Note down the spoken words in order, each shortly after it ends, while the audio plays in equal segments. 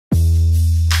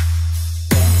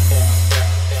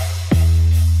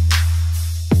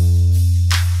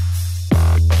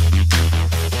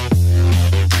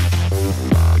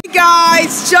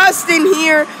Justin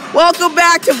here. Welcome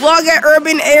back to Vlog at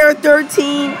Urban Air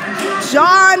 13.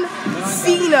 John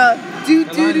Cena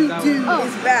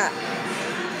is back.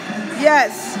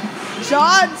 Yes,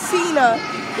 John Cena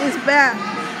is back.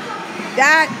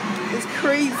 That is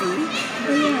crazy.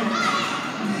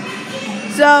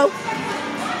 So,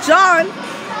 John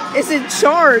is in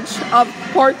charge of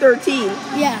part 13.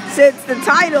 Yeah. Since the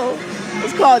title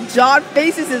is called John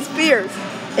Faces His Fears.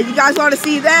 And you guys want to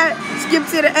see that? Skip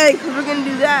to the end because we're going to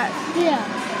do that. Yeah.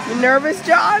 You nervous,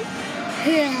 John?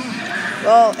 Yeah.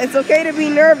 Well, it's okay to be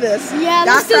nervous. Yeah,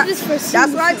 let's do this for Susan.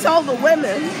 That's what I told the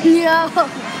women. Yeah.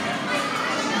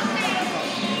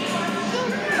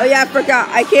 Oh yeah, I forgot.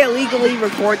 I can't legally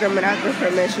record them without their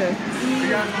permission.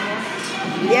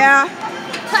 Yeah.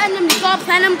 Platinum, you got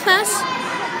Platinum Plus?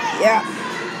 Yeah.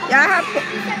 Yeah, I have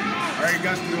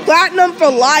Platinum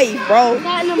for life, bro.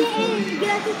 Platinum.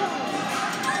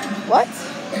 What?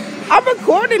 I'm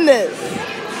recording this.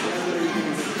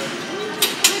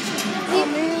 Oh,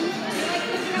 man.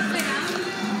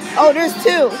 Oh, there's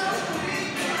 2.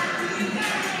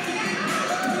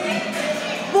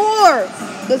 4.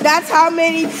 Because that's how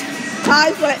many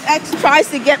times my ex tries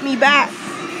to get me back.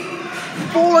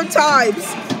 4 times.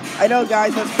 I know,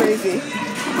 guys, that's crazy.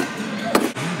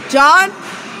 John?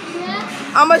 Yeah?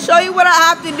 I'm going to show you what I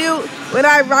have to do when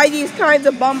I ride these kinds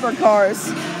of bumper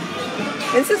cars.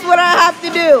 This is what I have to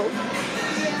do.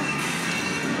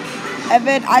 And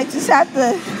then I just have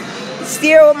to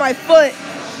steer with my foot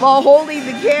while holding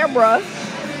the camera.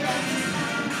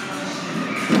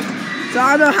 So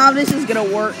I don't know how this is going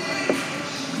to work.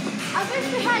 I wish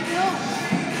we had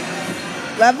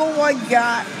yours. Level 1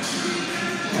 got.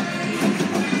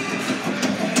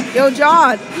 Yo,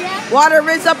 John. Yeah? Want to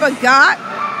rinse up a got?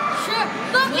 Sure.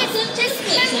 Look, it's just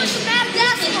penguins from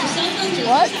Madagascar.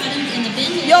 What?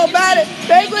 Yo,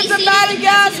 penguins of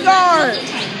Madagascar.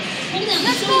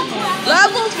 Let's go for it.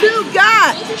 Level 2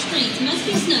 got. Both restraints must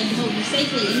be snug to hold you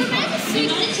safely. Do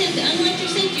not attempt to unlock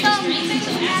your safety restraints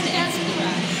until asked to exit the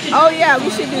ride. Oh yeah, we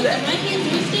should do that. The right-hand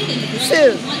joystick in the direction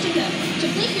Two. you want to go. To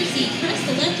flick your seat, press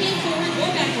the left-hand forward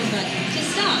or backward button. To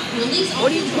stop, release all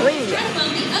What are you controls. pointing Try to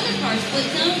find the other car's flip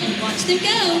zone and watch them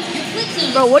go. Your flip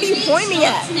zone Bro, what are you experience pointing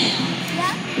at? starts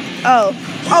now. Oh.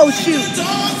 Oh shoot.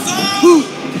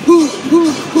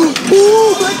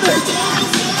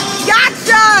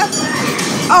 Gotcha!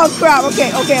 Oh crap, okay.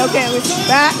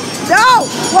 Back. No!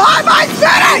 Why am I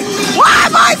spinning?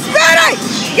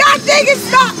 God dang it,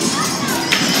 stop!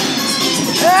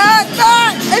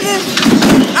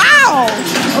 Ow!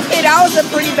 Okay, that was a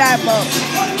pretty bad bump.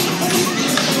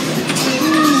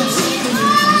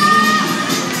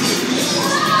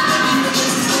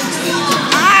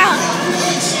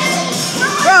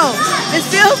 Bro, it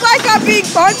feels like I'm being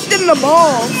punched in the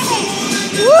balls.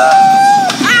 Woo!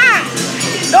 Ah!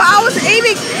 No, I was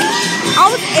aiming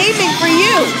for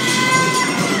you.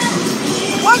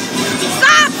 What?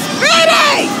 Stop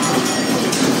spinning!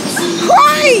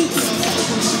 Christ!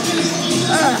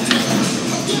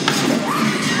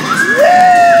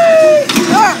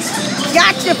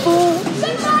 Gotcha, fool.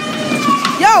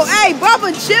 Yo, hey,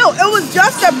 brother, chill. It was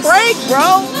just a break,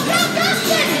 bro.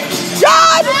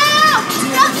 John!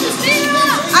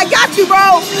 I got you, bro.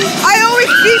 I always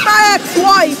beat my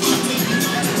ex-wife.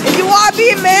 If you want to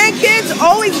be a man, kids,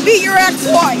 always beat your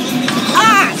ex-wife.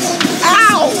 Ah!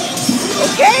 Ow!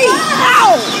 Okay?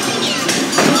 Ow!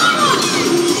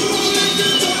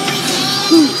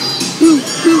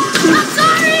 I'm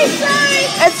sorry.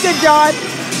 It's good, John.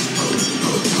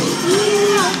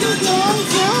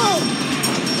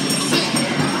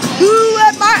 Who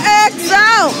let my ex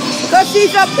out? Because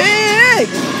she's a pig.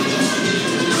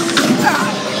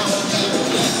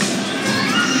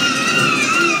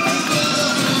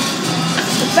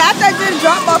 The fact that I didn't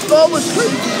drop my phone was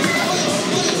crazy.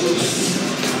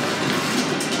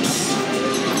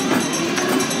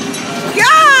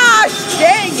 Gosh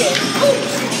dang it!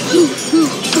 Who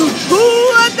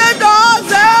let the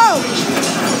dogs out?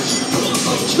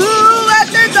 Who let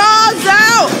the dogs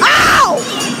out? Ow!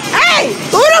 Hey!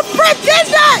 Who the frick did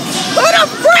that? Who the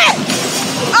frick?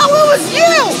 Oh, it was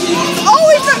you!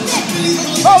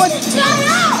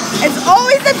 It's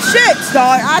always the chicks,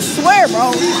 dog. I swear,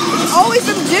 bro. It's always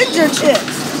them ginger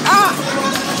chicks. Ah!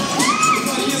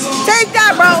 Take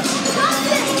that, bro.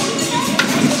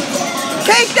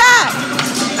 Take that!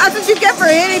 That's what you get for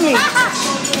hitting me.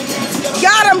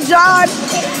 Got him, John.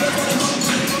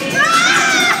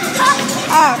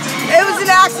 It was an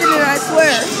accident, I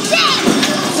swear.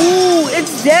 Ooh,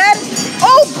 it's dead?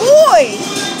 Oh, boy!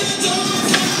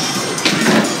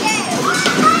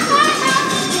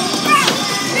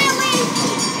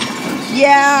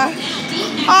 Yeah.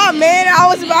 Oh man, I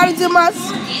was about to do my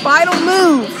Final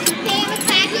move.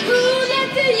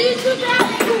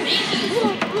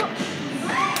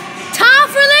 Time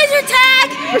for laser tag.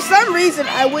 For some reason,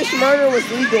 I wish murder was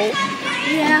legal.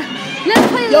 Yeah. Let's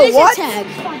play Yo, laser what? tag.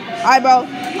 Alright, bro.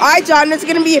 Alright, John, there's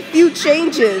gonna be a few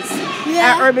changes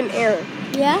Yeah. at Urban Air.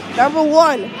 Yeah. Number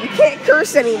one, you can't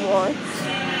curse anymore.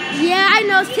 Yeah, I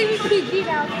know. It's TV PG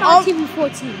now. It's not TV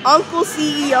 14. Uncle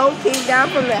CEO came down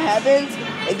from the heavens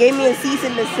and gave me a cease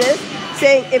and desist,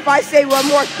 saying if I say one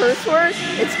more curse word,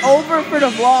 it's over for the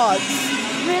vlogs.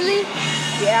 Really?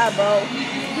 Yeah, bro.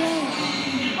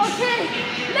 Okay.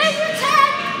 Laser tag.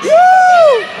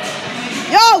 Woo!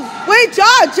 Yo, wait,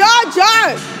 John.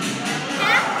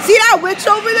 See that witch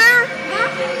over there? Huh?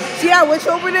 See that witch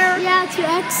over there? Yeah,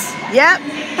 2X. Yep.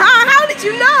 How did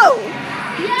you know?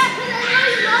 Yeah, because I know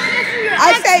you love it for your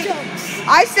I ex say- jokes.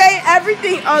 I say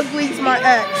everything ugly's my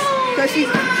ex. Cause she's.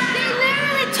 They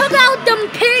literally took out them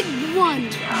pig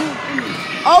ones.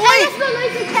 Oh Hey, wait. let's go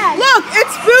laser tag. Look,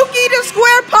 it's Spooky the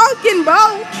Square Pumpkin,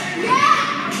 bro.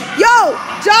 Yeah. Yo,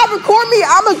 John, record me.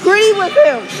 I'm a gritty with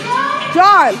him.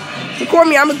 John, record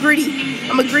me. I'm a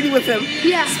gritty with him.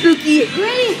 Yeah. Spooky.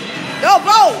 Ready? Yo,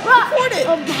 bro, record it.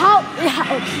 How?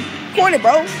 Record it,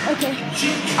 bro. Okay.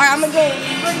 Alright, I'm gonna go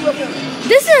gritty with him.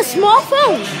 This is a small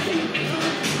phone.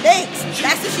 Thanks.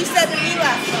 That's what she said to me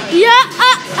last time. Yeah.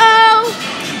 Uh-oh.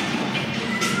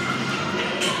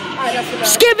 Alright, that's enough.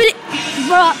 Skip it.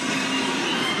 Bruh.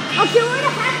 Okay, we're gonna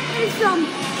have some.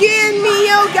 Give me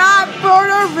your God for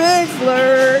the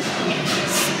Rizzler.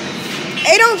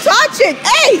 Hey, don't touch it.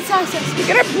 Hey, Sorry. you're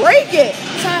gonna break it.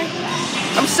 Sorry.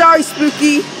 I'm sorry,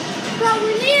 Spooky. But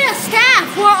we need a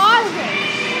staff. Where are they?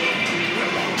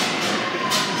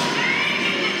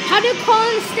 How do you call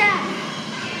in staff?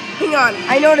 Hang on,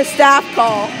 I know the staff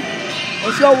call.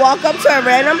 Let's go walk up to a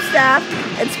random staff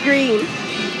and scream.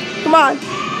 Come on.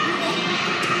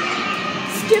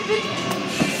 Skip it.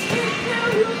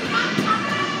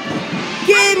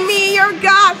 Give me your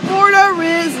God for the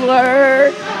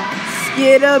Rizzler.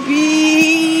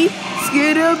 Skidabee.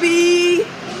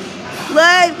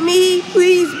 Let me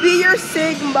please be your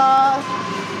Sigma.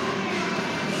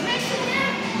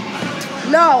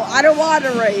 No, I don't want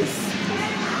to race.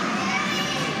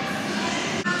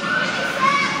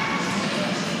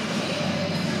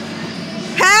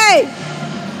 Hey!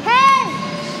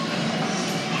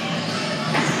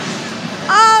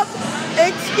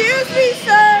 Excuse me,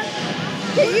 sir.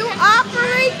 Can you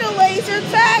operate the laser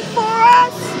tag for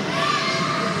us?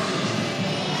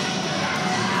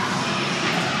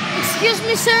 Excuse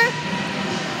me, sir.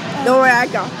 Don't worry, I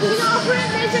got Can this. you operate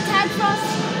laser tag for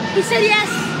us? He said yes.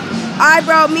 Alright,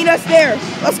 bro, meet us there.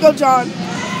 Let's go, John.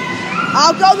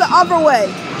 I'll go the other way.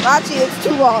 Actually, it's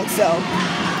too long, so.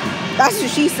 That's what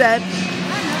she said.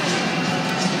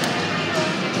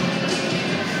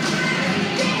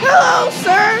 Hello,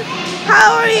 sir.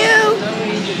 How are you? No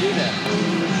need to do that.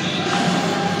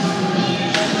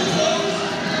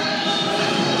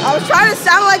 I was trying to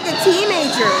sound like a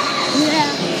teenager.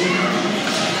 Yeah.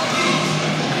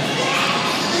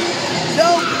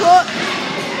 No, look.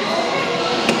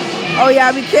 Oh,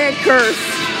 yeah, we can't curse.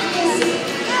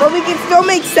 But we can still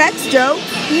make sex jokes.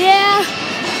 Yeah.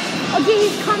 Okay,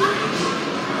 he's coming.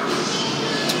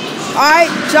 Alright,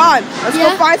 John, let's Yeah?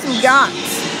 go find some guys.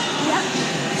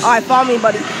 Yep. Alright, follow me,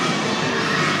 buddy.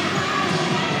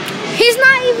 He's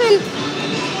not even.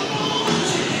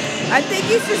 I think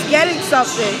he's just getting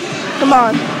something. Come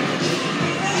on.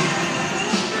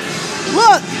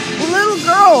 Look, the little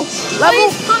girl. Level.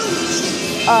 He's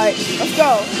coming. Alright, let's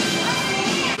go.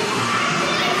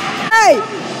 Hey,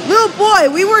 little boy,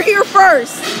 we were here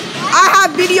first. I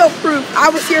have video proof. I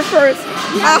was here first.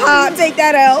 Take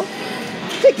that L.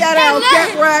 Take that L.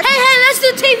 Get wrecked. Hey, let's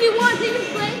do TV1. He can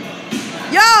play.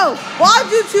 Yo, why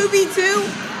do 2v2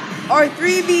 or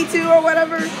 3v2 or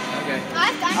whatever? Okay.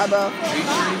 Hi, bro.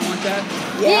 You want that?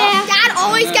 Yeah. Dad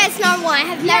always gets number one. I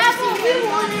have never seen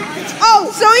one. Oh,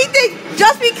 so he thinks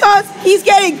just because he's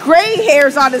getting gray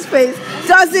hairs on his face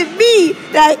doesn't mean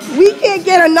that we can't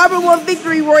get a #1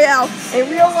 victory royale in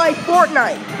real life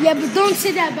Fortnite. Yeah, but don't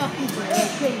say that about people.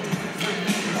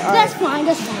 That's fine.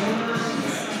 That's fine.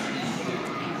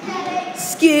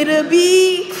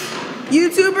 Skidabee,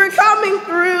 YouTuber coming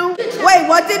through. Wait,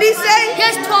 what did he say? He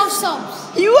has 12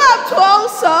 subs. You have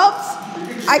 12 subs?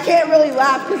 I can't really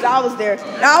laugh because I was there.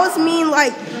 That was mean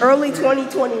like early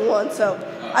 2021, so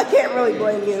I can't really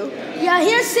blame you. Yeah,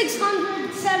 he has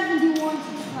 671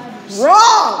 subscribers.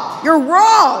 Wrong! You're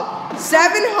wrong!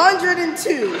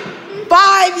 702.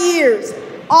 5 years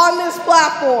on this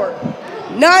platform.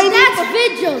 That's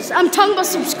videos. I'm talking about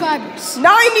subscribers.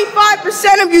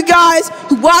 95% of you guys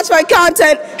who watch my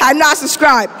content have not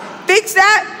subscribed. fix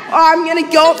that, or I'm gonna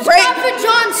go break. Subscribe for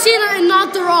John Cena and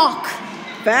not The Rock.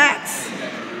 Facts.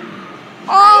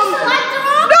 Like The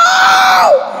Rock?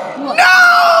 No! What? No,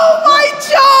 my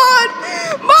John!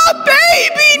 My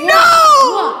baby, no!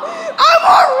 What? I'm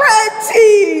on red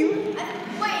team.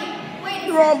 Wait.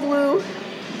 You're on blue.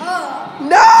 Oh.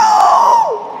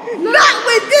 No! Not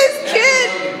with this kid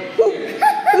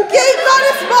who games on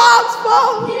his mom's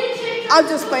phone. I'm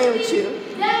just playing with you.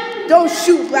 Don't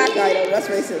shoot black guy though, that's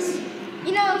racist.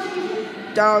 You know,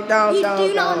 Down. you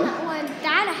do know that one.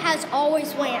 Dad has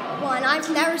always won. I've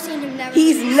never seen him never.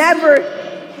 He's never.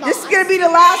 This is gonna be the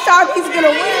last time he's gonna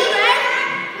win.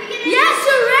 Yes,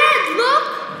 you're red. Look.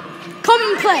 Come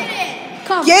and play.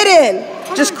 Come. Get in.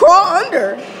 Just crawl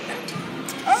under.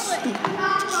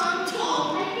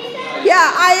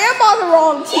 Yeah, I am on the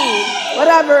wrong team.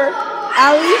 Whatever.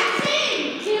 Ali.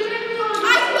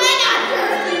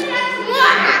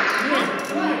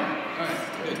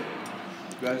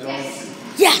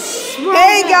 Yes.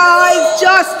 Hey guys,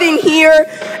 Justin here,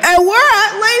 and we're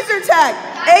at Laser Tag,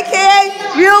 aka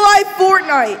real life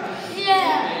Fortnite.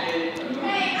 Yeah.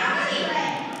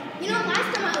 You know,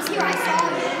 last time I was here, I saw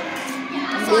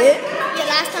you. Did? Yeah,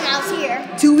 last time I was here.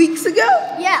 2 weeks ago?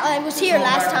 Yeah, I was here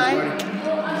last time.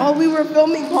 Oh, we were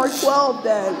filming part 12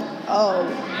 then. Oh.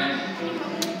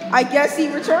 I guess he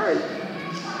returned.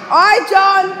 Alright,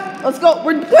 John, let's go.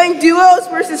 We're playing duos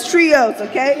versus trios,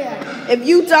 okay? Yeah. If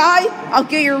you die, I'll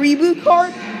get your reboot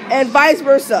card, and vice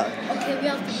versa. Okay, we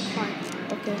have to fight.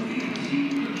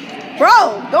 Okay.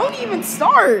 Bro, don't even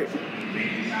start.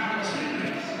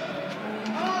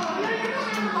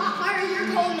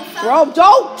 Bro,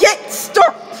 don't get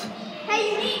started.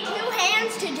 Hey, you need 2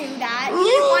 hands to do that. You You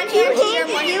need 1 need hand 2 here,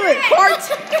 hands 1 to do hand it. there. Part-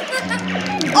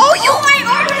 Oh, you wait,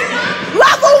 already.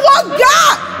 level 1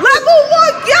 got! Level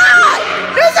 1 got!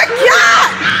 There's a cat!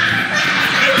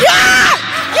 Cat!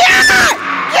 Cat!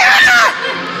 Cat!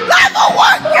 Level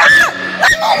 1 cat!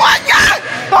 Level 1 cat!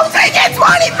 Jose get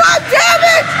 25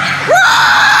 damage!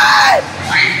 Run!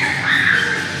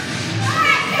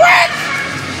 Quick!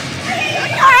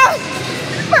 Ah!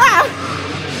 Ah!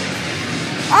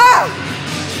 Ah!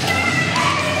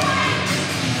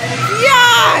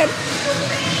 God!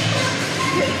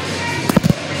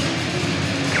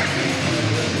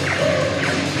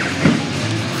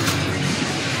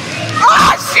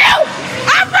 Oh, shoot!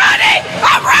 I'm running!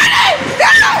 I'm running!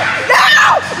 No!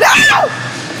 No! No!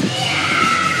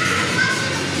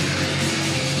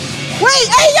 Wait,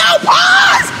 hey, yo,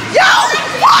 pause! Yo,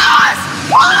 pause!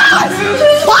 Pause!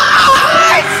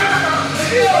 Pause!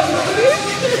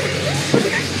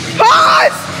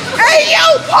 Pause! Hey, yo,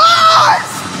 pause!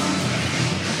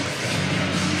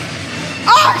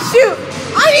 Oh, shoot!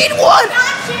 I need 1!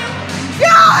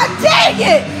 God dang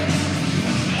it!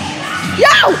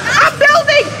 Yo, I'm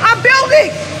building! I'm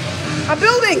building! I'm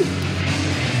building!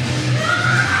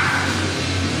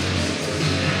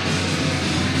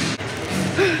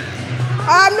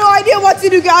 I have no idea what to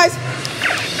do, guys.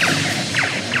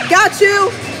 Got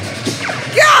you.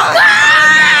 Go!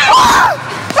 Ah!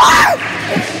 Ah!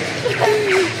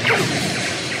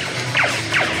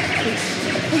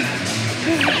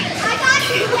 I got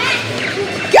you back.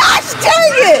 Gosh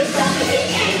dang it!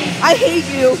 I hate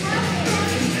you.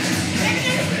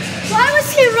 Why was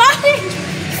he running?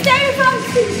 Stay from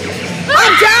me.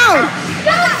 I'm down.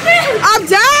 I'm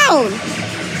down.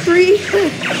 3,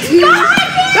 2. No,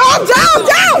 I'm down,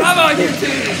 down. Come on, you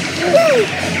two.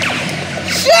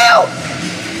 Shoot!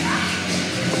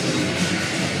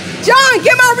 John,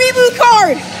 get my reboot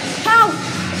card. How?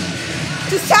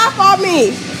 Just tap on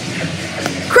me.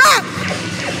 Crap!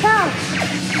 How?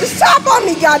 Just tap on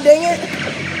me, god dang it.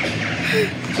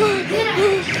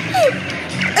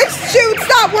 It's shoot,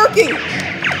 stop working.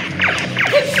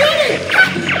 Keep shooting.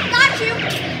 Got you.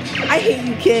 I hate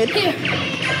you, kid. Here.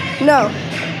 No.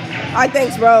 Alright,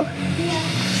 thanks, bro.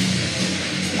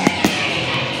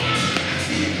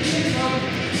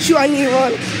 Shoot, I need to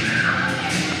run.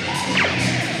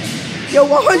 Yo,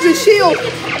 100 shield.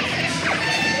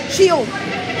 Shield.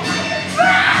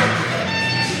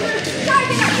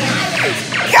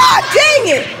 God dang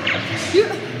it! You.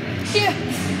 Here.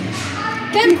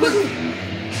 Get him quickly.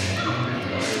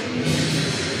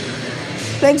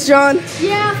 Thanks, John.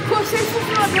 Yeah, of course. This is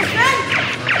my best friend.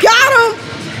 Got him!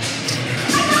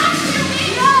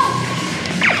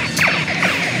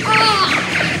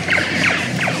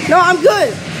 No, I'm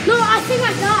good. No, I think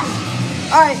I died.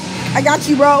 Alright, I got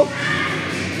you, bro.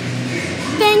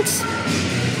 Thanks.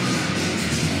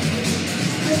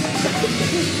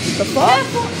 The fuck?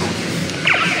 Careful.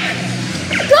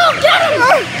 Go get him.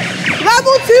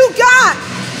 Level 2 got!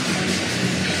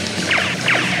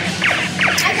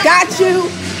 Got you!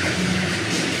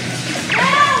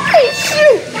 Hey,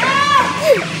 shoot!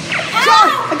 John,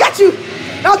 I got you!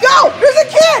 Now go! There's a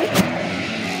kid!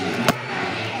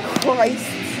 Christ.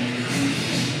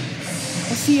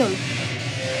 I see him.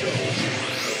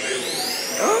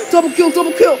 Double kill,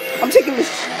 double kill. I'm taking this.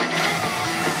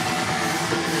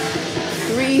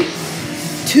 3,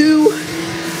 2,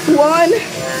 1.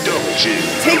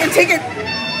 Take it, take it.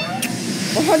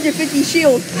 150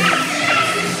 shield.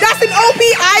 That's an OP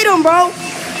item, bro.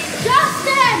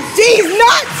 Justin! These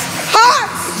nuts! Huh?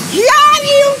 Got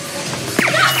you!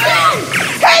 Justin!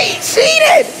 Hey, he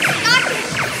cheated!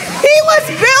 He was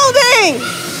building!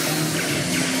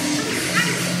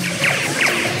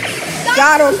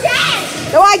 Got him.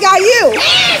 No, I got you.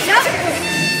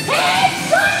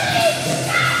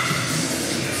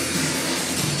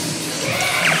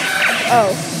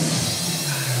 Oh.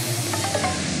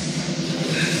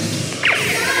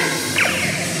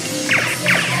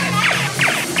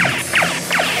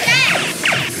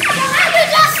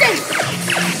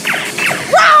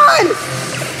 Run!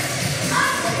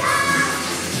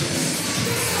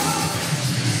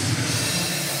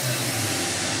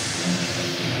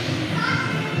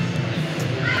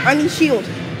 I need shield.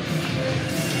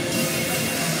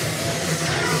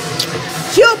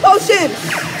 Shield potion!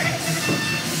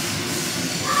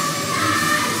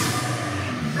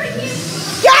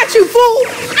 Got you, fool!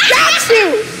 Got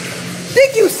you!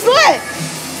 Think you slick?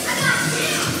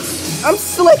 I'm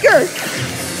slicker.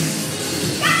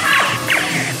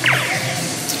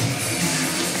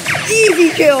 Easy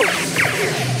kill.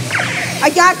 I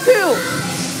got 2.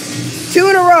 2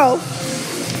 in a row.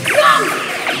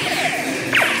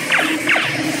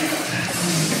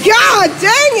 God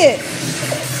dang it!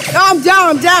 No, I'm down,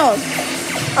 I'm down.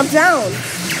 I'm down.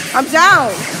 I'm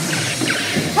down.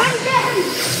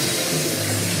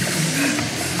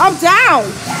 I'm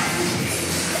down.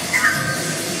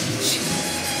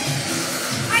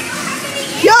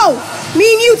 Yo,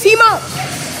 me and you team up.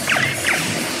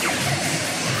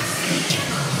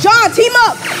 John, team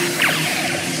up.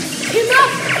 Team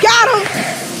up. Got him.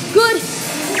 Good.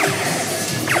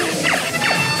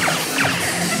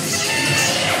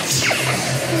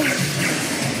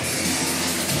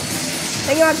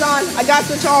 Hang on, John. I got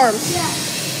switch arms. Yeah.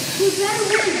 You better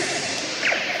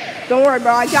win. Don't worry,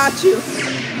 bro. I got you.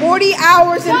 40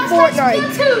 hours in Fortnite.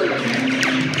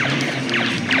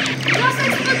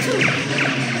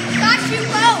 Got you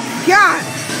both. God.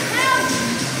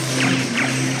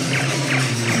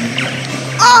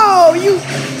 Oh, you.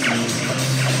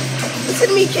 Listen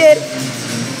to me, kid.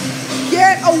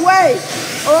 Get away,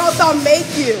 or else I'll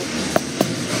make you.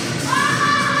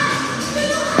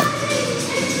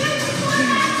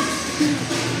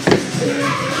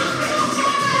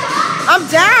 I'm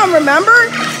down, remember?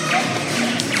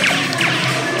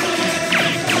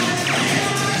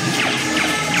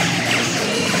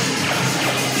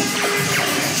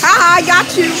 Haha, I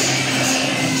got you.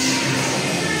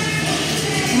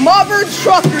 Mother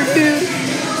trucker, dude.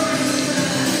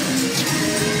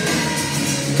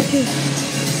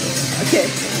 Okay.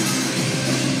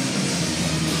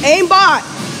 Aimbot.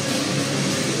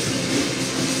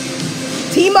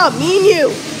 Team up, me and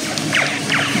you.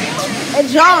 And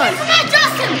John. Come on,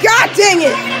 Justin. God dang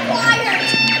it. Fire.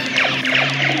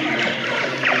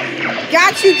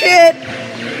 Got you, kid.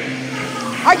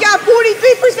 I got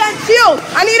 43% shield.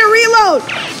 I need a reload.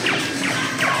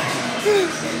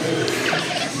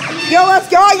 Yo, let's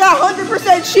go. I got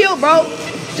 100% shield, bro.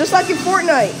 Just like in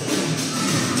Fortnite.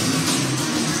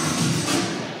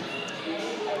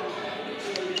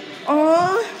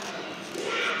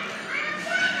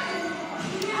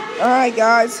 Alright,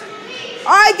 guys.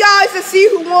 Alright, guys, let's see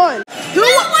who won. Who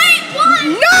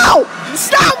won? No!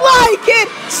 Stop lying, kid!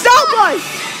 Stop lying!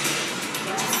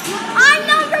 I'm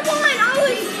number 1.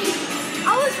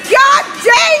 I was. God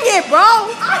dang it, bro!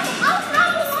 I was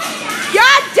number 1.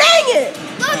 God dang it!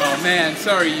 Oh man,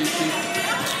 sorry, YouTube.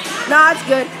 Nah, it's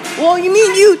good. Well, you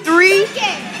mean you 3? Wait,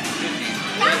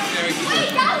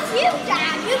 that was you,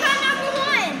 Dad. You got number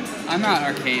 1. I'm not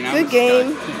Arcane. I'm Good game.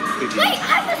 Wait,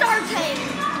 I was Arcane.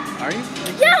 Are you?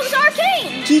 Yeah, it was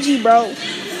Arcane. GG, bro.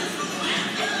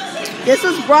 This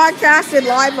was broadcasted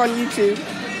live on YouTube.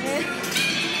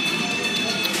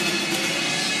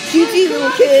 GG,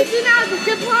 little kid. You know the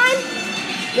zip line?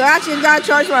 No, actually, I gotta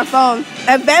charge my phone.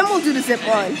 And Ben will do the zip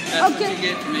line. That's what you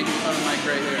get for making fun of my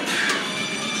gray hair.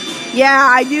 Yeah,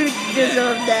 I do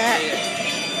deserve that.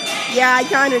 Yeah, I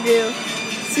kind of do.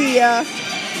 See ya.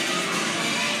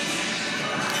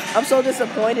 I'm so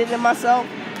disappointed in myself.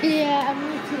 Yeah,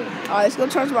 me too. Alright, let's go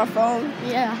charge my phone.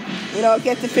 Yeah. You know,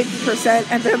 get to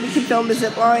 50% and then we can film the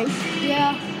zip line.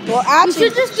 Yeah. Well, We actually,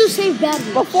 should just do save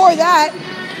battery. before that,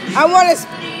 I want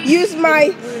to use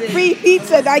my free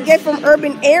pizza that I get from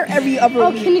Urban Air every other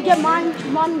week. Can you get mine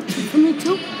for me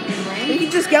too? You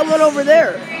can just get one over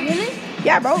there. Really?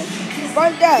 Yeah, bro.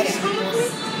 Front desk.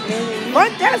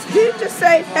 Front desk, dude. Just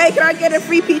say, hey, can I get a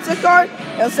free pizza card?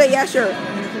 They'll say, yeah, sure.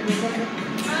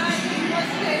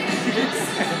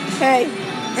 Hey.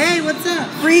 Hey, what's up?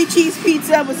 Free cheese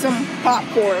pizza with some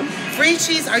popcorn. Free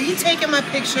cheese? Are you taking my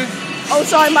picture? Oh,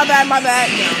 sorry, my bad.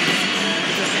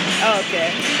 Oh,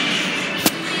 okay.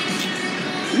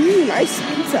 Ooh, nice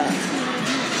pizza.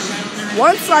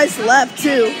 One slice left,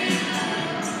 too.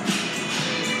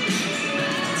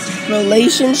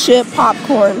 Relationship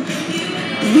popcorn.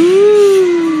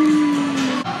 Ooh.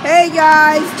 Hey,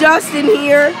 guys. Justin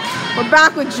here. We're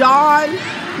back with John.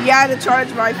 He had to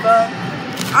charge my phone.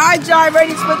 All right, John,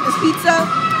 ready to split this pizza?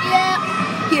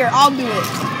 Yeah. Here, I'll do it.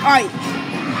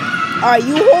 All right,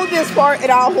 you hold this part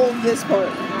and I'll hold this part.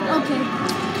 Okay.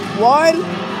 1,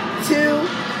 2,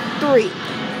 3.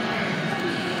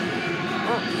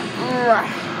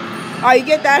 All right, you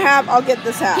get that half, I'll get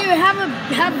this half. Here, have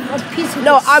a piece of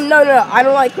No, this. no, I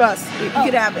don't like crust. You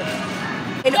can have it.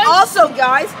 And also,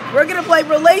 guys, we're gonna play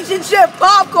relationship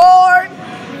popcorn.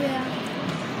 Yeah.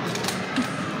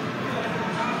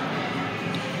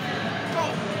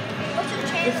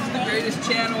 This is the greatest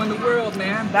channel in the world,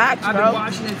 man. Facts, I've bro. been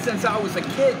watching it since I was a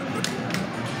kid.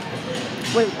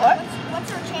 Wait, what? What's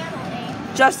your channel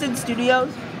name? Justin Studios.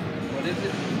 What is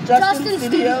it? Justin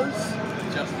Studios.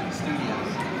 Justin Studios.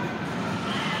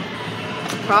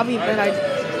 Probably a bad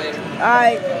idea. Later.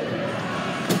 Alright.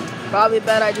 Probably a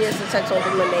bad idea since I told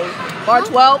him the name. Part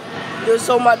 12, there's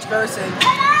so much cursing.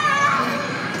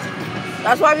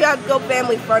 That's why we have to go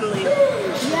family friendly.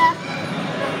 Yeah.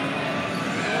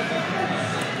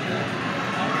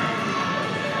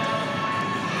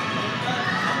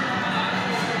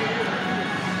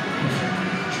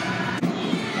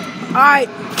 Alright.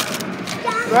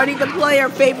 Ready to play our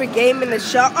favorite game in the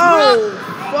show? Oh,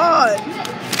 fun.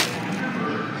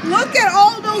 Look at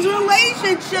all those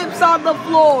relationships on the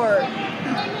floor.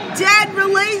 Dead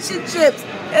relationships.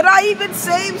 And I even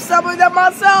saved some of them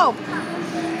myself.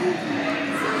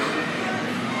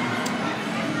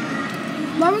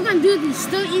 What we're gonna do is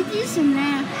still eat these and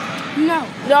then no.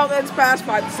 No, that's past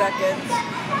 5 seconds.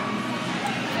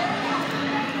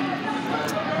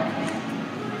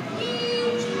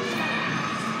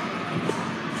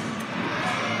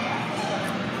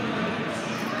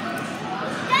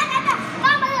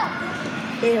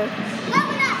 Here.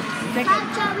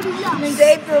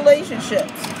 Saved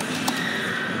relationships.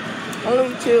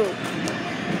 Only 2.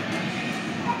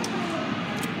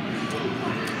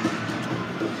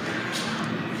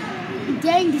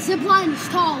 Dang, the zip line is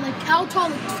tall. Like how tall?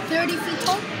 Like 30 feet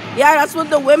tall? Yeah, that's what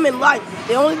the women like.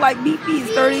 They only like BP's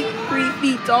 33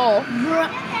 feet tall. Bruh.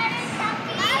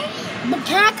 But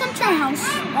can I come to your house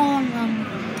on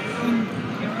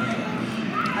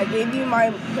I gave you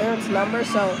my parents' number,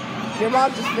 so your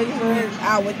mom just figure it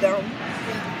out with them.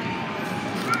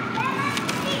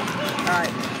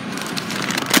 Alright.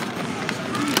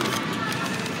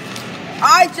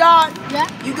 Alright, John. Yeah.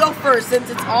 You go first since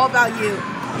it's all about you.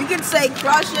 You can say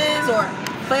crushes or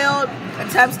failed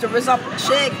attempts to rizz up a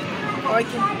chick, or you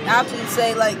can actually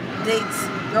say like dates,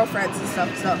 girlfriends and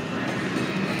stuff. So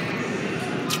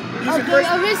Okay,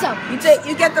 a rizz up.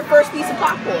 you get the first piece of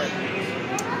popcorn.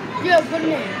 Yeah, put it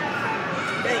in.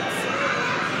 Thanks.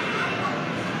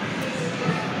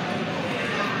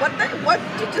 What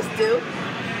did you just do?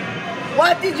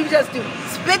 What did you just do?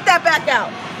 Spit that back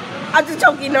out. I'm just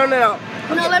joking. No. No,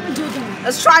 let me do it again.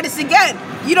 Let's try this again.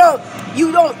 You don't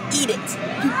eat it.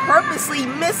 You purposely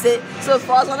miss it so it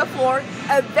falls on the floor,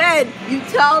 and then you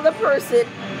tell the person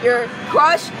your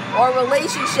crush or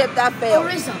relationship that A failed.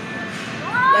 rizz up.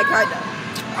 Yeah, kinda.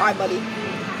 Alright, buddy.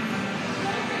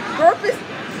 Purpose.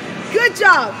 Good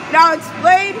job. Now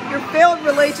explain your failed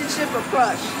relationship or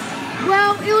crush.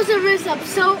 Well, it was a rizz up.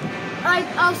 So, like,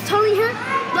 I was telling her,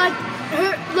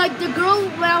 like the girl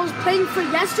when I was playing for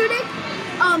yesterday,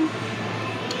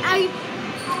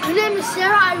 her name is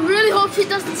Sarah. I really hope she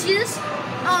doesn't see this.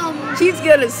 She's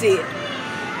gonna see it.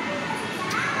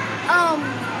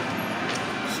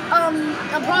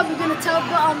 I'm probably gonna tell,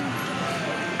 but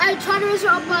I tried to raise her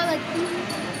up by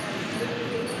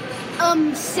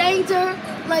saying to her,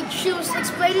 like she was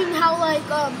explaining how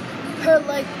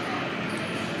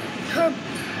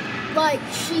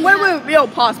Wait, yo,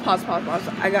 pause.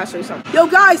 I gotta show you something. Yo,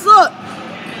 guys, look!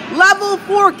 Level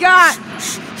 4 guy!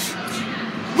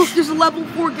 Look, there's a level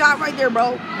 4 guy right there,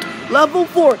 bro. Level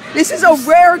 4. This is a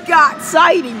rare got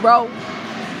sighting, bro.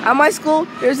 At my school,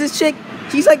 there's this chick.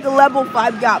 She's like the level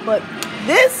 5 got, but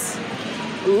this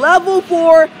level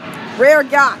 4 Rare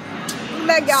guy.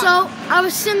 That guy. So I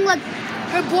was seeing like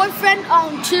her boyfriend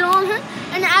cheated on her,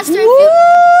 and I asked her Woo!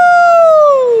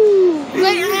 and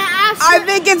I asked her, I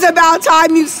think it's about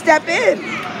time you step in.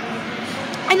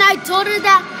 and I told her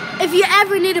that if you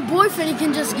ever need a boyfriend, you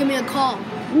can just give me a call.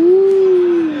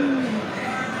 Ooh.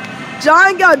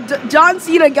 John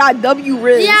Cena got W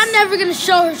Riz. Yeah, I'm never gonna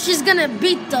show her. She's gonna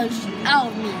beat the out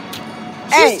of me.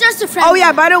 She's Hey. just a friend. Oh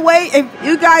yeah, by the way, if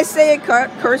you guys say a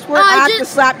curse word, I have to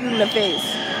slap you in the face.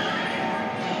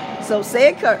 So say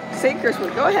a curse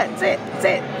word. Go ahead, say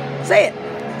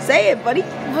it, buddy.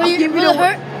 Will it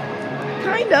hurt?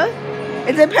 Kinda.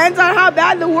 It depends on how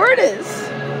bad the word is.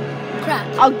 Crap.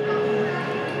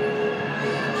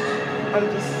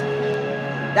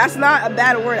 That's not a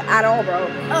bad word at all, bro.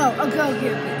 Oh,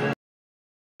 okay.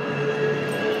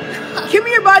 Come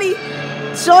here, buddy.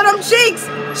 Show them cheeks.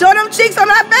 Show them cheeks on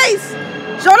that face.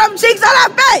 Show them cheeks on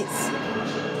that face.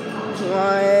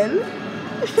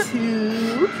 1,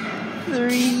 2,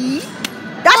 3.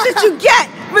 That's what you get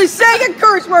for saying a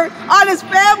curse word on this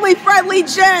family-friendly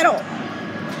channel.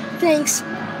 Thanks.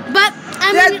 But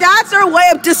I mean, That's our way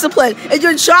of discipline. If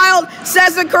your child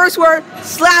says a curse word,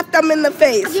 slap them in the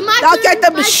face. Okay, my I'll turn, get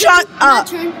them to my shut turn, up.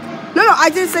 my turn. No, I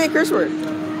didn't say a curse word. You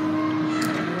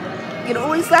can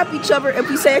only slap each other if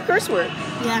we say a curse word.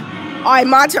 Yeah. All right,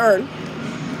 my turn.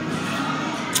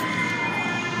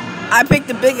 I picked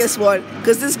the biggest one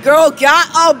because this girl got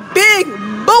a big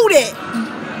booty.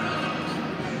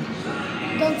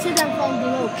 Don't say that from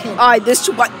below, kid. All right, this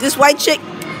white chick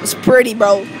is pretty,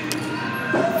 bro.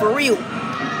 For real.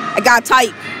 I got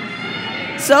tight.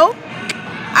 So,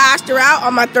 I asked her out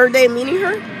on my 3rd day of meeting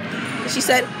her. And she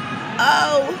said,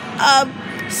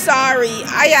 sorry,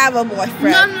 I have a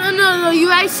boyfriend. No. You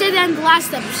already said that in the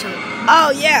last episode.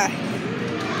 Oh, yeah.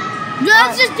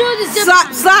 Let's just do this.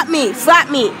 Slap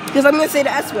me, because I'm going to say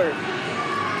the S word.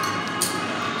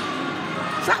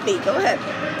 Slap me, go ahead.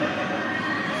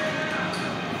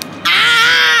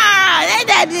 Ah,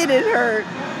 that didn't hurt.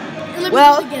 Let me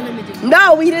Well, do it again. Let me do it.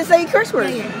 No, we didn't say curse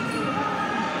words. Yeah.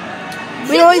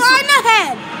 We Zip only. line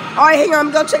ahead. All right, hang on.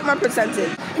 I'm gonna check my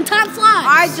percentage. And time flies. All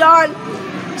right, John.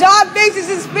 John faces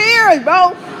his fears,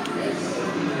 bro.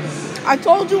 I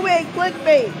told you we ain't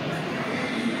clickbait.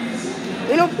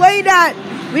 We don't play that.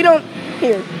 We don't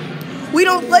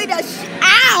play that.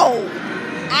 Ow!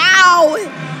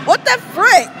 What the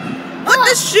frick? What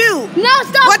the shoe? No,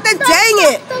 stop. What the dang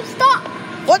it? Stop.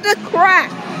 What the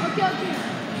crap? Okay.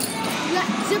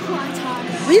 Zip line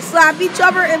time. We slap each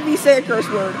other and we say a curse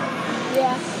word.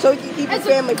 Yeah. So we can keep it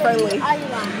family friendly. I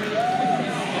love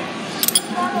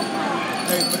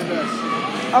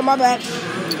Oh, my bad. it.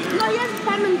 No, you have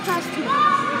family class too.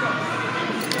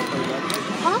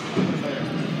 Huh?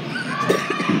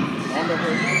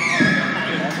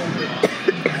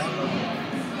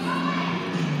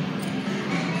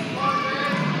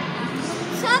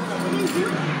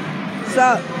 What's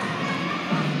up?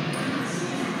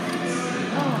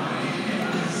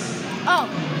 Oh.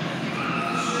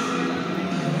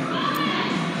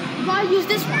 Gotta use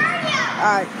this one.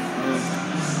 Alright.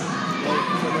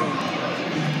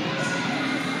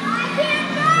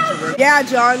 Yeah,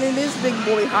 John, it is big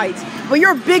boy heights. But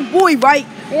you're a big boy, right?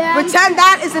 Yeah. Pretend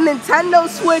that is a Nintendo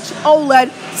Switch OLED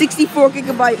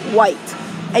 64GB white.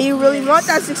 And you really want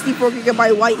that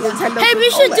 64GB white Nintendo Hey, Switch we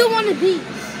should OLED. do one of these.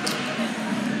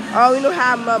 Oh, we don't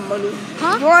have my money.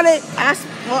 Huh? You want it?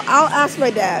 Well, I'll ask my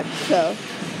dad. So,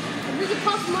 Does it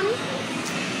cost money?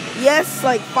 yes,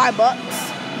 like $5.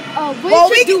 Oh, Well,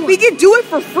 we can do it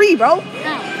for free, bro.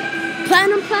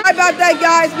 Platinum. How about that,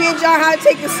 guys? Me and John had to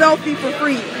take a selfie for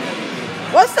free.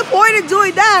 What's the point of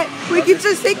doing that? We can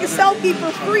just take a selfie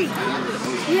for free.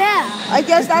 Yeah. I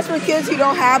guess that's for kids who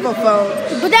don't have a phone.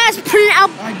 But that's pretty out.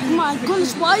 My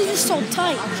goodness, why is this so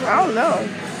tight? I don't know.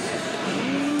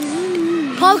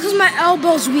 Probably because my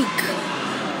elbow's weak.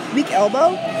 Weak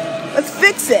elbow? Let's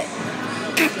fix it.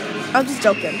 I'm just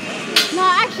joking. No,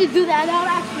 I actually do that. That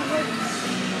would actually work.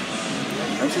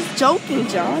 I'm just joking,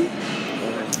 John.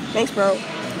 Thanks, bro.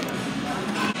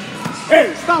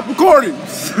 Hey, stop recording!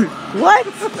 What?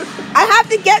 I have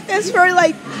to get this for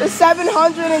like the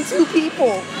 702 people.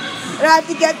 And I have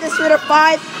to get this for the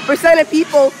 5% of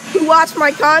people who watch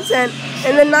my content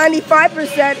and the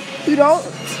 95% who don't.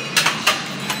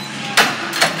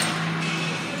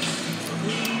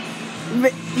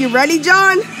 You ready,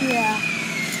 John? Yeah.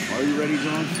 Are you ready,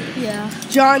 John? Yeah.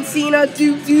 John Cena,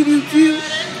 do.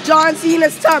 John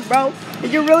Cena's tough, bro.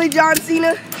 If you're really John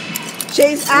Cena,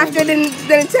 chase after the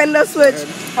Nintendo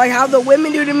Switch, like how the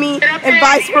women do to me, and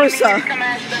vice versa.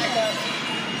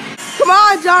 Come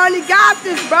on, John, you got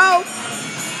this, bro.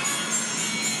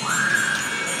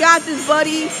 Got this,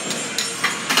 buddy.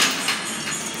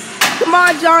 Come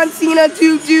on, John Cena,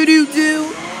 do.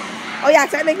 Oh yeah,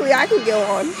 technically I can go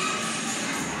on.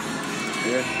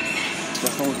 Yeah.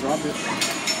 Just don't drop it.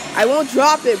 I won't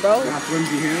drop it, bro. You got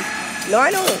flimsy hands? No,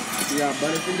 I don't. You got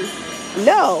butterfingers?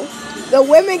 No. The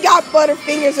women got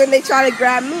butterfingers when they try to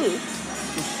grab me.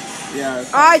 Yeah.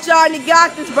 Alright, John, you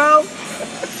got this, bro.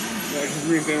 That just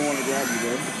means they don't want to grab you,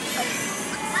 bro.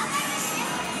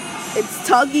 It's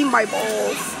tugging my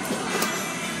balls.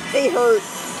 They hurt.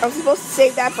 I'm supposed to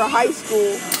save that for high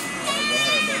school.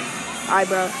 Alright,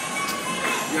 bro.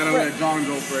 You gotta let John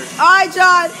go first. Alright,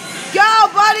 John. Go,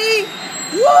 buddy.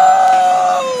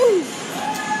 Woo!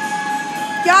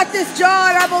 Got this,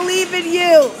 John. I believe in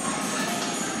you.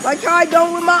 Like how I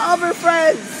don't with my other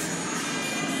friends.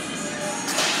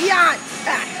 Yeah.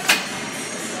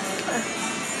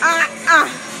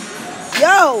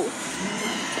 Yo.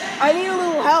 I need a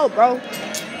little help, bro.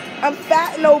 I'm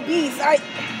fat and obese.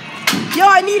 Yo,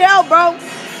 I need help, bro.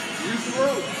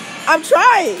 I'm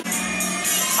trying.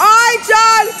 Alright,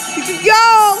 John. You can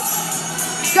go.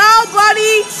 Go,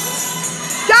 buddy.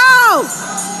 Go.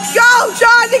 Go,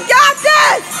 John. You got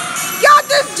this. Got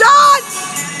this, John.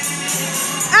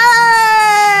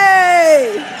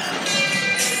 Hey.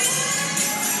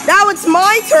 Now it's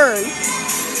my turn.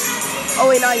 Oh,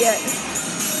 wait, not yet.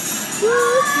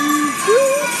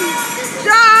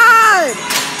 John.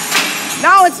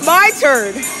 Now it's my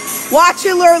turn. Watch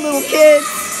and learn, little kids.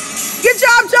 Good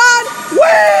job, John.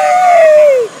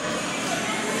 Whee!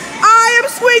 I am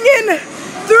swinging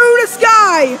through the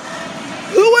sky.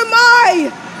 Who am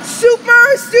I?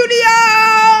 Super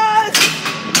Studios.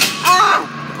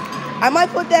 I might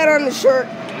put that on the shirt.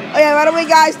 Oh yeah, by the way,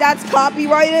 guys, that's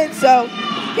copyrighted, so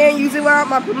can't use it without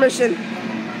my permission.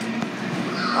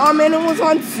 Oh man, it was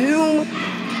on Zoom.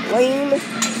 Lame.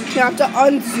 You have to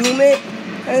unzoom it,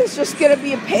 and it's just gonna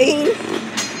be a pain.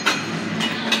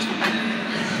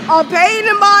 A pain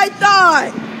in my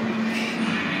thigh.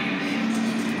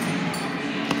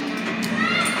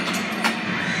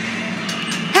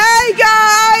 Hey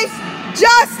guys,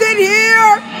 Justin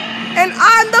here, and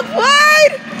on the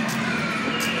plane.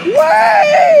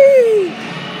 Whee!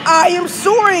 I am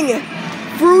soaring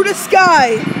through the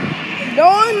sky. No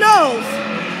one knows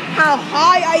how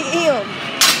high I am.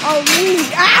 Oh,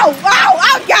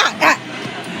 ow, God.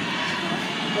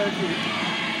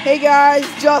 Hey guys,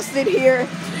 Justin here,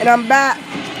 and I'm back.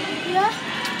 Yeah.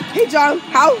 Hey John,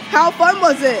 how fun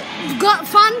was it? Got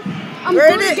fun? I'm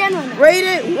Rate doing it again on it. Rate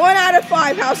it 1 out of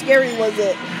 5. How scary was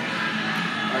it?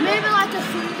 Maybe like a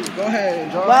 3. Go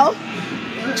ahead, John. Well,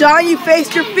 John, you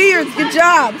faced your fears. Good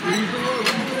job.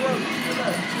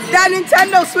 That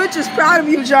Nintendo Switch is proud of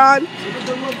you, John.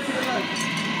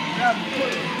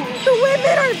 The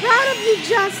women are proud of you,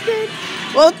 Justin.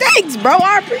 Well, thanks, bro.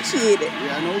 I appreciate it.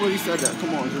 Yeah, nobody said that.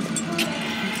 Come on, just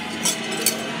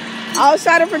I was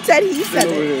trying to pretend he said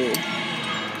over it. here.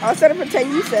 I was trying to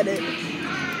pretend you said it.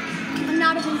 I'm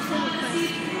not a big fan of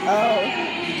Chris. Oh.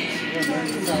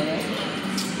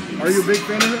 Are you a big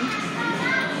fan of him?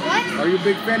 What? Are you a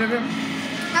big fan of him?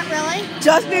 Not really.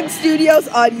 Justin Studios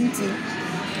on YouTube.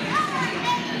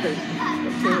 Okay,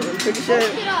 I'm pretty sure.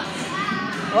 Look it up.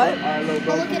 What? Alright, little Go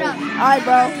bro. look it up. Alright,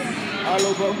 bro. Alright,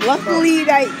 little bro. Luckily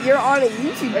that you're on a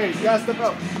YouTube. Hey, you gotta step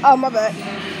out. Oh, my bad.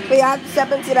 But you have to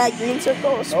step into that green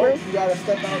circle or Nope, square. you gotta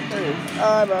step out first.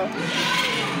 Alright, bro.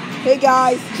 Hey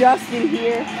guys, Justin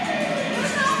here.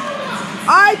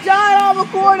 Alright, John, I'll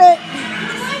record it.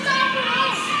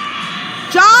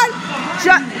 John,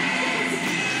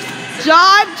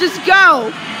 just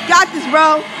go. Got this,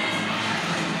 bro.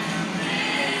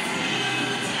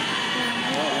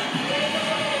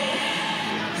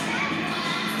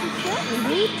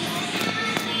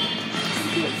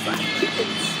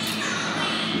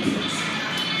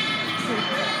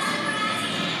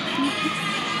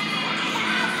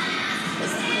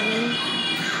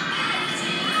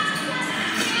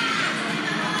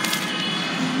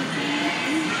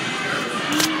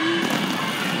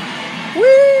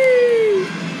 Whee!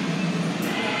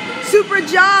 Super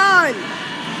John!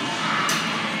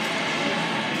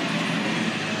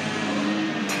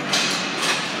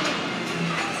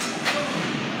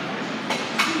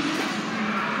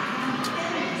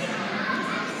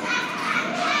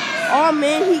 Oh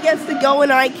man, he gets to go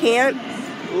and I can't.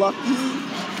 Lucky.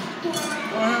 Go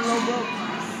ahead, little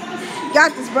bro.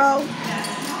 Got this, bro.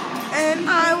 And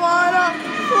I wanna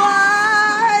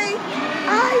fly.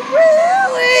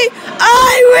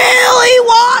 I really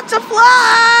want to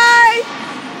fly.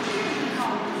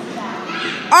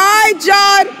 All right,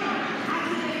 John.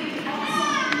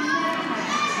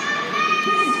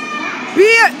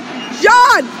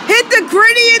 John, hit the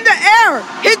gritty in the air.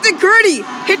 Hit the gritty.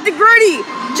 Hit the gritty.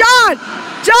 John,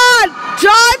 John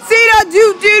Cena,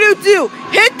 do.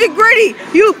 Hit the gritty.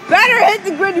 You better hit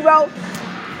the gritty, bro.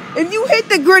 If you hit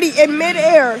the gritty in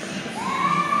midair,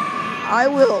 I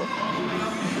will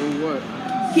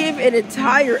give an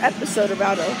entire episode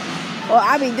about it. Well,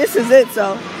 I mean, this is it,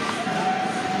 so.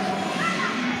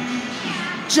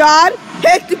 John,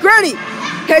 hit the gritty.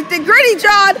 Hit the gritty,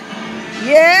 John.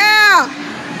 Yeah.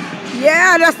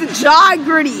 Yeah, that's the John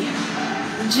gritty.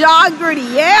 John gritty,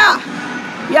 yeah.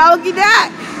 Yeah, look at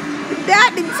that. Look at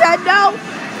that, Nintendo.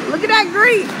 Look at that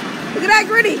gritty. Look at that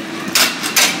gritty.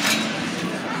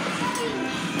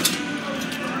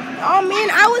 Oh, man,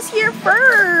 I was here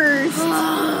first.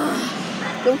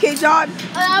 Okay, John?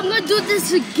 I'm going to do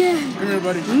this again. Come here,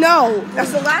 buddy. No,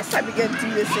 that's the last time you're going to do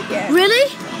this again. Really?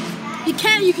 You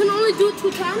can't. You can only do it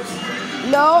 2 times?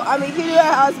 No, I mean, you can do it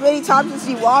as many times as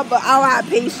you want, but I don't have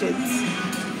patience.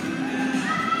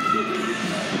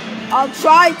 I'll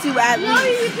try to at least. No,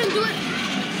 you can do it.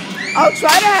 I'll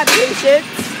try to have patience.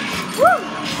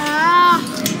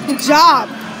 Good job.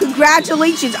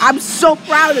 Congratulations. I'm so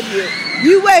proud of you.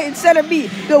 You went instead of me.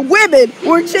 The women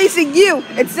were chasing you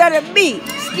instead of me.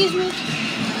 Excuse me.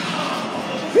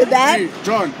 For that? Hey,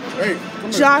 John. Hey, come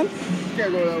here. John? You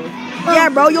can't go that way. Yeah,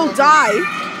 bro, you'll die.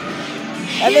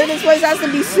 And then this place has to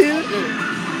be sued.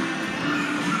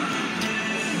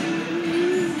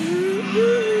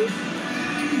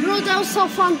 Bro, that was so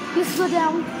fun. Let's go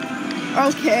down.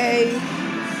 Okay.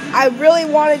 I really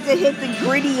wanted to hit the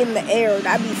gritty in the air.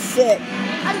 That'd be sick.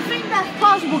 I think that's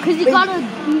possible because you Wait. gotta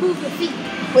move your feet.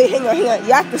 Wait, hang on. You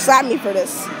have to slap me for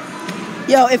this.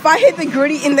 Yo, if I hit the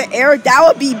gritty in the air, that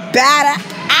would be bad.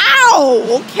 Ow!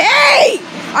 Okay!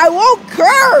 I won't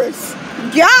curse!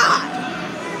 God!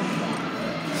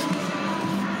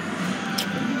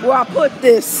 Where I put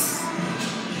this?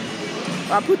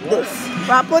 Where I put this?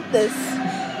 Where I put this?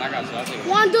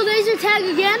 Want to do laser tag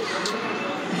again?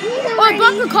 Or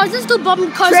bumper cars? Let's do bumper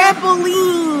cars.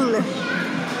 Trampoline!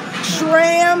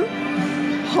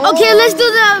 Okay, let's do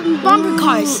the bumper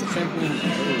cars.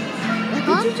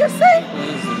 What did you just say?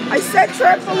 I said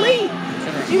trampoline.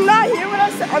 Did you not hear what I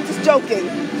said? I'm just joking.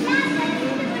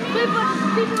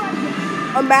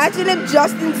 Imagine if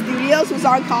Justin Studios was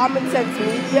on Common Sense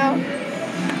Media.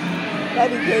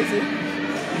 That'd be crazy.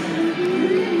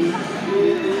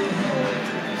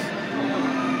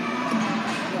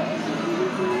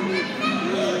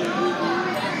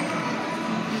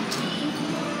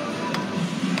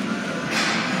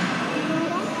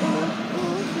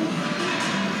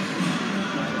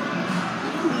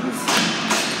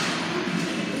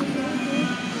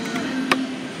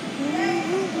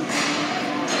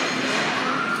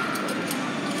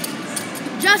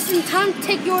 Justin, time to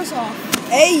take yours off.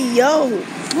 Hey, yo.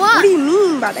 What do you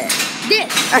mean by that?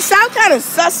 This. I sound kind of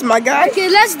sus, my guy. Okay,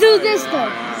 let's do this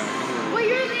though. Wait,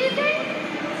 you're leaving?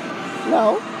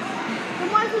 No. Then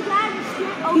why is the guy just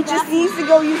He just needs to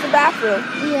go use the bathroom.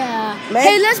 Yeah. Man.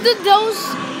 Hey, let's do those.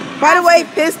 By the way,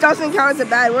 piss doesn't count as a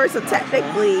bad word, so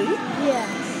technically, Yeah.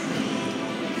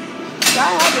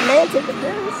 I have a man take a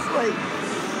piss. Like,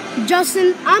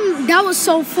 Justin, that was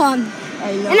so fun.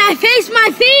 I know. And I faced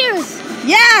my fears.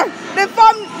 Yeah, the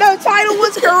title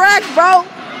was correct, bro.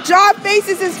 John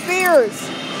faces his fears.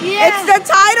 Yeah. It's the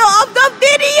title of the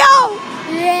video.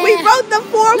 Yeah. We wrote the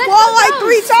fourth Let's wall do like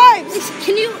those. 3 times.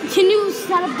 Can you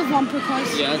set up the bumper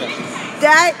cars? Yeah, I got you.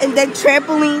 That and then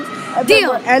trampolines. And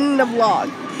Deal. then we're ending the vlog.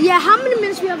 Yeah. How many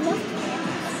minutes we have left? We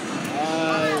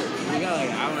got like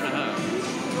an hour and a half.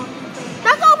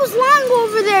 That guy was lying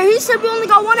over there. He said we only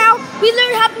got 1 hour. We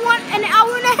literally have an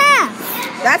hour and a half.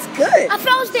 That's good. I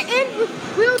felt it was the end.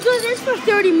 We'll do this for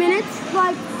 30 minutes,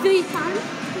 like 3 times.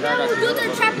 Then we'll do the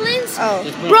trampolines. Oh.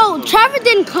 Bro, Trevor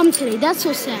didn't come today. That's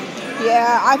so sad.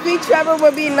 Yeah, I think Trevor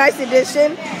would be a nice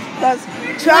addition. Because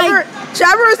Trevor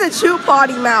is a true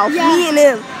potty mouth. Yeah. Me and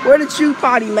him, we're the true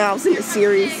potty mouths in the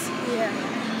series. Yeah.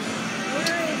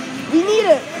 We need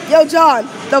it. Yo, John,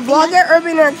 the vlogger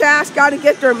Urban and Cass got to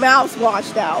get their mouths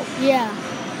washed out. Yeah.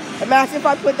 Imagine if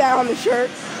I put that on the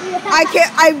shirt. Yeah. I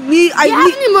can't. Do you have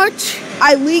any merch?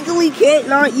 I legally can't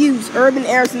not use Urban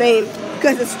Air's name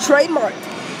because it's trademarked.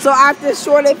 So I have to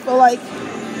short it for like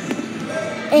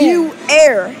U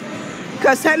Air,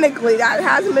 because technically that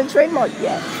hasn't been trademarked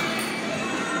yet.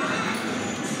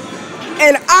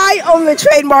 And I own the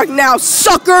trademark now,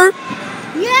 sucker.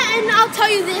 Yeah, and I'll tell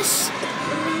you this.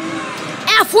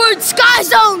 F-word Sky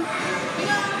Zone.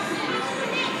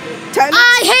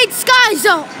 I hate Sky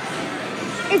Zone.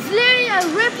 It's literally a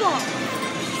ripoff.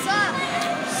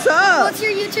 Sup? What's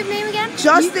your YouTube name again?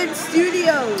 Justin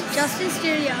Studios. Justin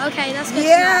Studio. Okay, that's good.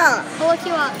 Yeah. I'll look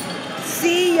you up.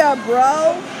 See ya,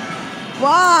 bro.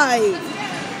 Bye.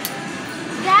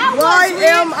 That Why was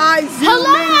weird. am I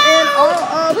zooming in all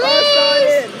of a Please.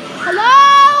 sudden?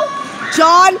 Hello?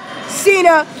 John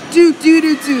Cena, do.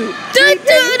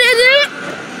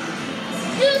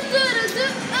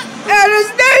 And his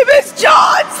name is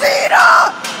John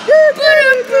Cena.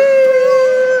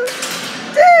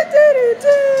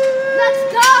 Let's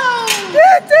go.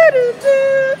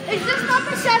 Is this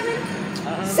number 7?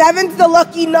 7's the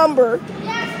lucky number.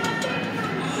 Yes.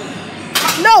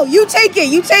 No, you take it.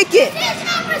 You take it. This is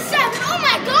number 7. Oh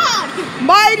my God.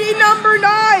 Mighty number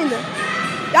 9.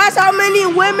 That's how many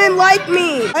women like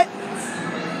me.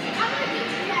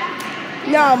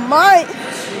 No, mine.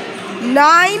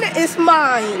 9 is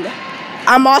mine.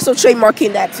 I'm also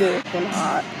trademarking that too.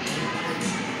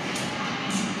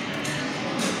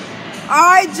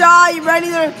 Alright, John, you ready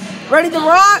to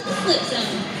rock? Flip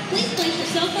zone. Please place your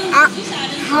cell phone and use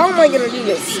items. How am I gonna do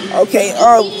this? Okay,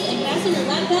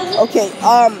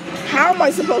 how am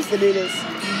I supposed to do this?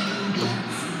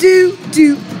 Do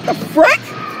the frick?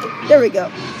 There we go.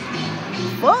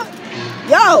 What?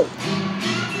 Yo!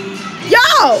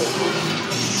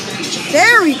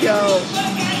 There we go.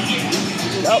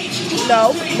 Nope.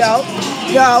 No.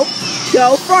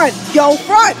 Go front.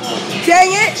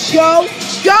 Dang it. Go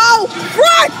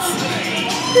front.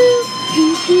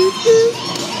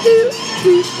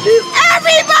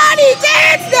 Everybody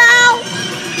dance now.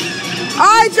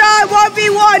 Alright, John,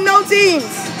 1v1, no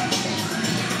teams.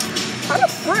 How the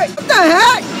frick? What the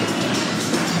heck?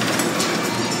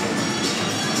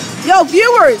 Yo,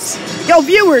 viewers,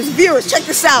 check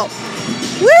this out.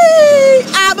 Whee!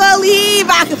 I believe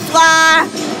I can fly.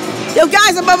 Yo,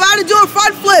 guys, I'm about to do a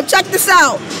front flip. Check this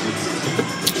out.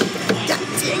 God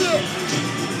dang it.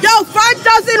 Yo, front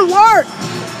doesn't work.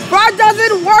 Front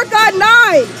doesn't work on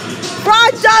 9.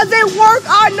 Front doesn't work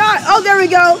on 9. Oh, there we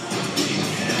go.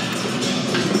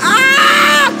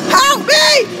 Ah! Help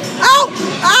me! Help!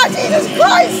 Ah, Jesus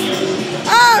Christ!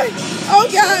 Ah! Oh,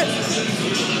 God.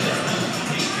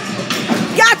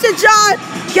 Gotcha, John.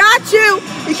 Got you.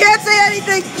 You can't say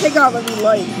anything. Take off every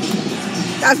light.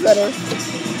 That's better.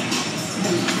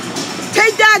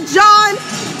 Take that, John.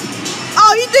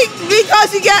 Oh, you think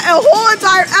because you get a whole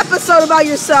entire episode about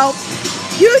yourself,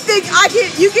 you think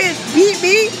you can beat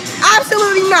me?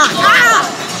 Absolutely not. Ah!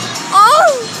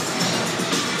 Oh!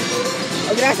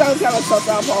 Okay, that sounds kind of tough.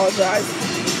 I apologize.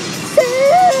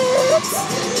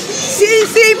 See,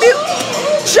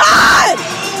 John!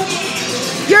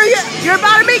 You're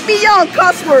about to make me yell a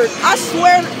cuss word. I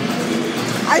swear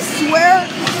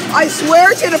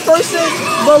to the person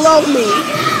below me.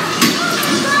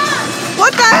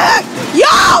 What the heck?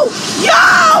 Yo!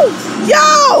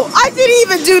 I didn't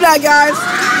even do that, guys.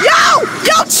 Yo,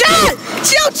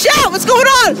 chat! What's going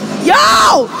on?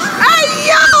 Yo!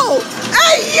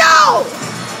 Hey, yo!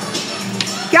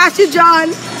 Gotcha,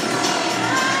 John.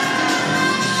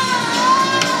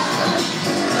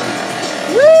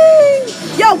 Woo!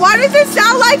 Yo, why does it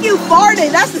sound like you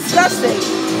farted? That's disgusting.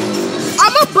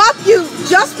 I'ma bump you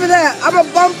just for that. I'ma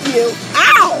bump you.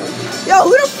 Ow! Yo,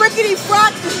 who the frickity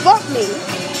frack just bumped me?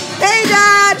 Hey,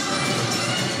 Dad!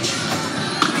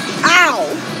 Ow!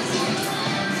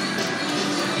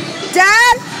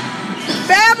 Dad?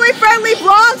 Family-friendly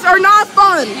vlogs are not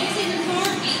fun.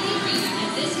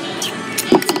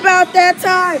 It's about that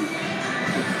time.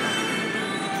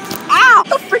 Ow!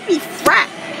 The frickity frack.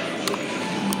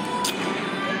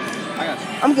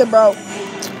 I'm good, bro.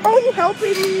 Oh, you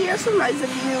helping me? That's so nice of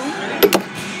you.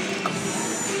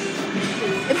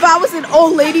 If I was an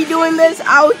old lady doing this,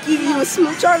 I would give you a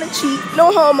smooch on the cheek.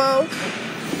 No homo.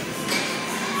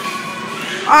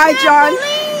 Alright, John.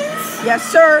 Yes,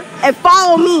 sir. And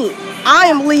follow me. I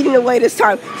am leading the way this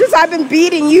time. Since I've been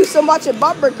beating you so much in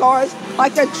bumper cars,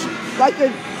 like a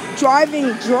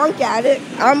driving drunk addict,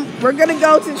 we're gonna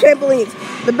go to trampolines.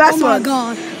 The best ones. Oh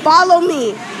my God. Follow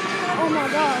me. Oh my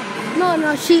God.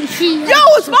 No, she. Yo,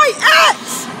 it's my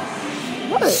ex!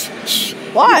 What? Shh.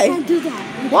 Why? You can't do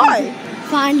that. Why?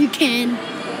 Fine, you can.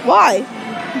 Why?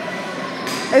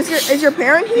 Is your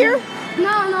parent here?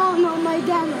 No, my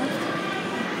dad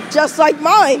left. Just like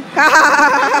mine.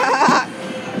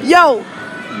 Yo,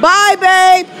 bye,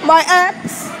 babe. My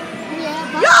ex.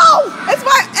 Yeah. Yo, it's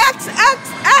my ex.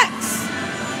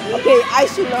 Okay, I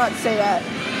should not say that.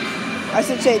 I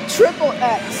should say triple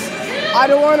X. I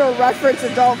don't want to reference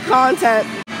adult content.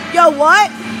 Yo,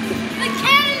 what? The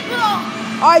cannonball.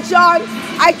 Alright, John.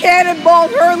 I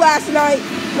cannonballed her last night.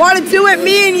 Want to do it,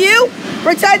 me and you?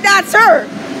 Pretend that's her.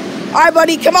 Alright,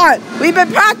 buddy, come on. We've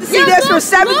been practicing this for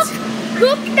 7.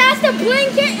 Look, that's the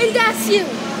blanket and that's you.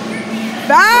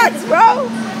 Facts, bro.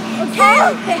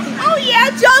 Okay. Oh yeah,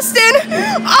 Justin.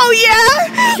 Oh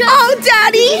yeah. Oh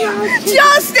daddy.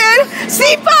 Justin.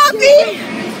 See Poppy.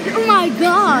 Oh my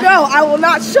God. No, I will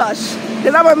not shush.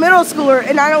 Because I'm a middle schooler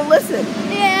and I don't listen.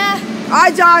 Yeah.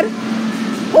 Alright, John.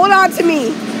 Hold on to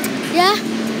me. Yeah.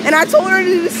 And I told her to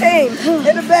do the same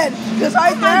in the bed. Just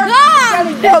right there. God.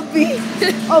 Gotta help me.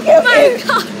 Okay, okay. My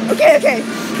God. Okay, okay.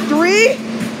 3,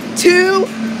 2,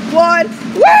 1.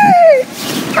 Wait!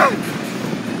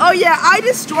 Oh yeah, I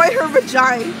destroyed her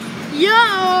vagina.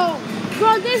 Yo,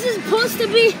 bro, this is supposed to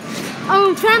be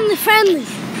family friendly.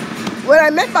 What I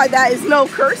meant by that is no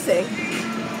cursing.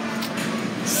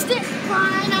 Stick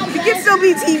fine, I You guess. can still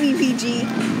be TV PG.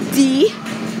 D.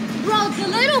 Bro, the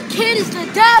little kid is the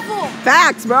devil.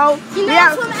 Facts, bro. You know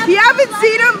Yeah, from we haven't episode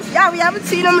seen him. Yeah, we haven't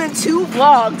seen him in 2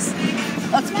 vlogs.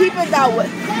 Let's keep it that way.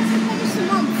 That's almost a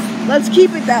month. Let's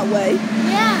keep it that way.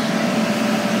 Yeah.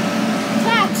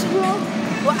 Facts, bro.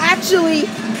 Well, actually,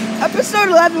 episode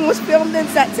 11 was filmed in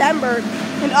September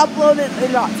and uploaded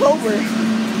in October.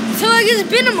 So like it's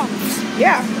been a month.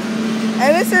 Yeah.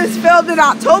 And this is filmed in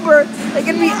October. They're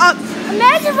gonna be up.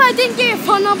 Imagine if I didn't get your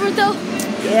phone number though.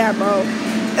 Yeah, bro.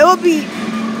 It will be.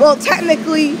 Well,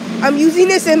 technically, I'm using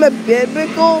this in the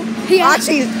biblical. Yeah.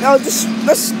 Actually, no, just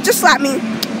slap me.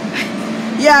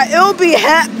 Yeah, it'll be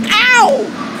Ow!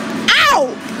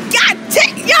 Ow! God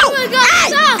damn! Yo! Oh my God, hey!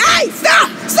 stop. Hey! Stop!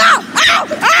 Stop! Ow!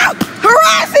 Ow!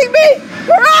 Harassing me!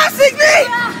 Harassing me!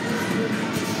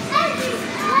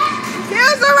 He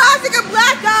was harassing a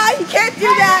black guy. You can't do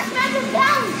that.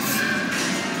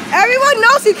 Everyone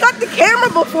knows you cut the camera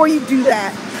before you do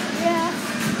that. Yeah.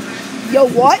 Yo,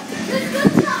 what?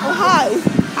 Oh, hi.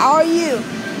 How are you?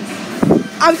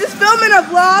 I'm just filming a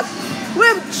vlog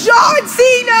with John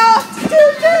Cena.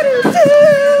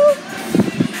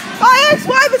 My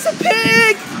ex-wife is a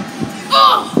pig.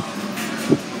 Oh!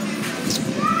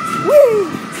 Woo.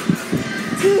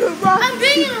 Dude, bro. I'm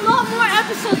being in a lot more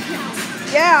episodes now.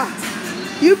 Yeah.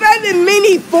 You've been in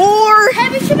mini 4, Hey,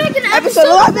 we should make an episode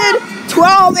 11,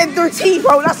 12, and 13,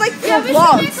 bro. That's like 4 Yeah, we should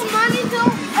vlogs. make a money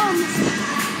though.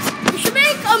 We should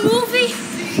make a movie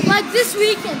like this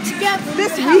weekend together.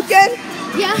 This at your house. weekend,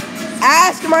 Yeah.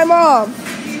 ask my mom.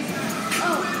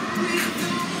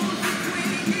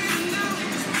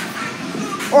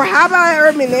 Or how about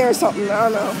Urban Air or something? I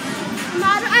don't know.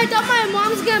 I thought my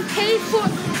mom's gonna pay for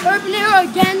Urban Air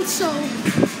again, so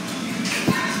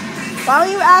Why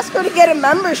don't you ask her to get a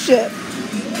membership?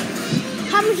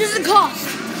 how much does it cost?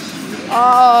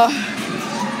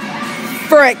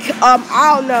 Frick.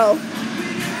 I don't know.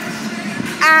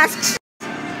 Ask.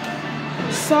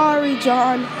 Sorry,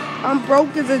 John. I'm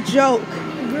broke as a joke.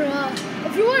 Bruh.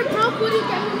 If you were broke, would you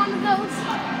get me one of those?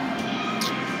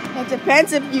 It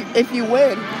depends if you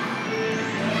win.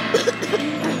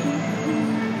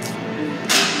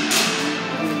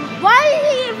 Why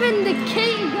even the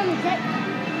king gonna get me?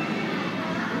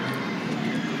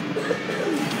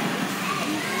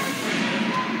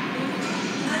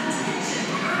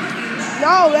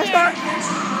 No, that's not.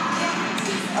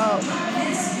 Oh.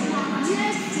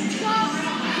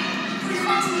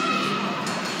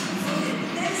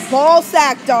 Ball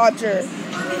sack dodger.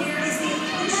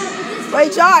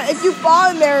 Wait, John, if you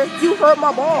fall in there, you hurt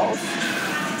my balls.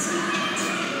 Let's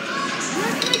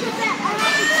make a bet. I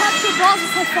have to touch your balls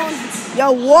if I fall. Yo,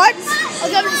 what?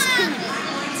 Okay, I'm just kidding.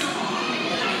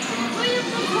 Will you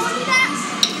call me that?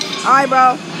 Alright, bro.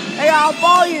 Hey, I'll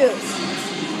follow you.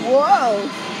 Whoa.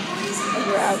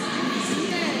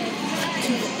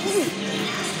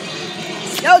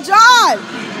 Yo, John!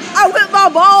 I whipped my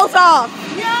balls off.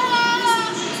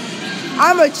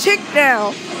 I'm a chick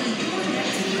now.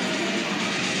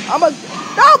 No,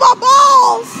 my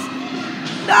balls!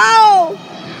 No!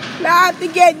 Now I have to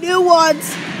get new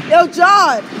ones. Yo,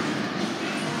 John.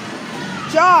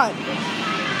 John.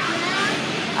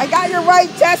 I got your right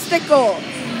testicle.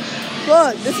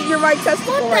 Look, this is your right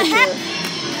testicle. What the right heck? here.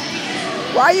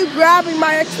 Why are you grabbing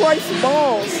my ex-wife's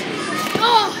balls?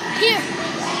 Oh, here.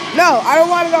 No, I don't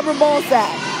want a rubber ball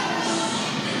sack.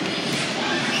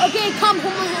 Okay, come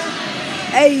hold my hand.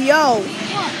 Hey, yo.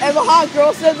 If a hot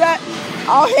girl says that,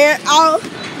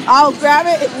 I'll grab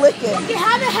it and lick it. Okay,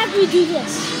 how the heck we do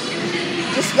this?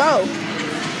 Just go.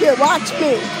 Here, watch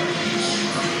me.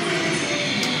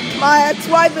 My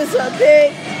ex-wife is a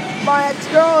pig. My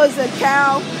ex-girl is a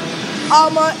cow. All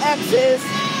my exes,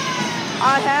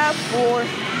 I have 4.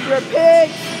 The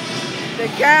pigs, the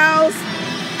cows,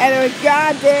 and the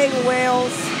goddamn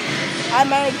whales. I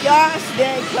mean, gosh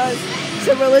dang, because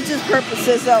for religious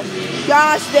purposes, so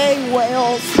gosh dang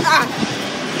whales. Ah.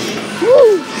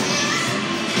 Woo.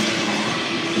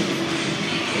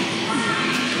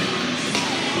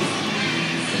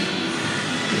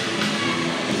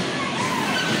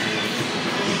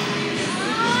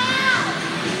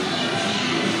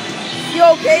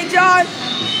 John.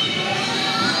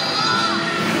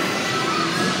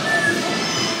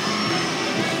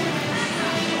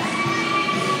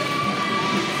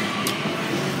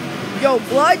 Yo,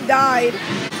 Blood died.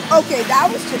 Okay, that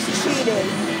was just cheating.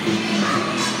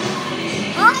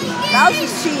 That was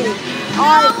just cheating.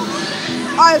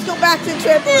 Alright, let's go back to the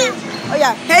trampoline. Oh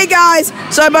yeah. Hey guys,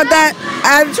 sorry about that.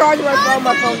 I had to charge my phone.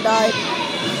 My phone died.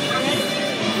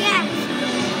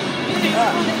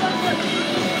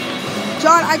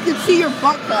 John, I can see your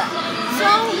butt crack. So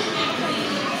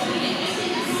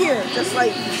Here, just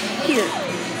like here.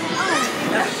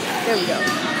 There we go.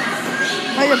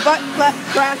 Now your butt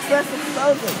cracks less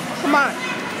exposing. Come on.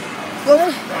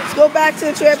 Let's go back to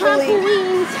the trampoline.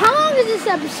 trampolines. How long is this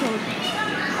episode?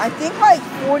 I think like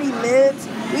 40 minutes.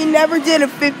 We never did a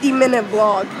 50-minute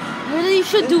vlog. Really, you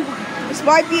should do one. This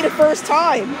might be the first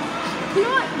time. You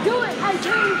know what? Do it. I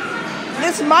turn.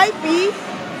 This might be.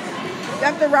 You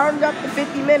have to round up to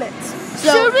 50 minutes.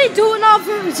 So Should we do it off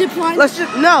for zip line?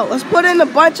 let's put in a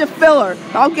bunch of filler.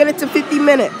 I'll get it to 50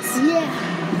 minutes. Yeah.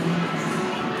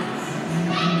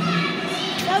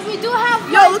 But we do have.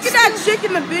 Yo, look at that chick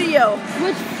in the video.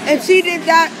 Which, And she did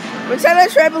that. Pretend that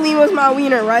trampoline was my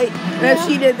wiener, right? And then Yeah.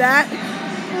 she did that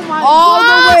oh my all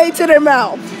God. the way to their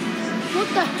mouth. What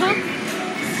the heck?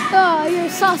 Oh, you're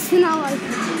saucing out like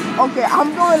that. Okay,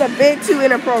 I'm going a bit too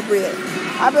inappropriate.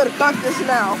 I better cut this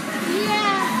now.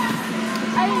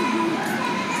 Yeah. I agree.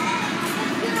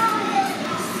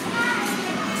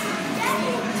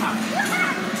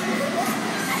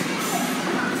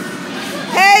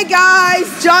 Hey guys,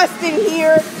 Justin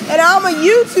here, and I'm a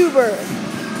YouTuber.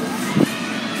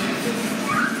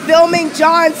 Filming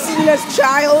John Cena's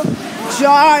child,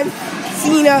 John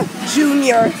Cena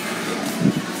Jr.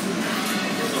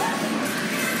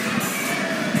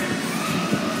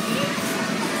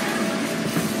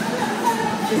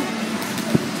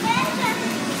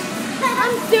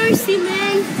 I'm thirsty,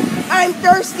 man. I'm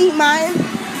thirsty, man.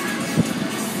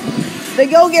 Then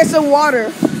go get some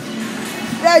water.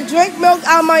 Dad, drink milk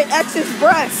out of my ex's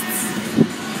breasts.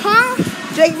 Huh?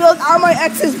 Drink milk out of my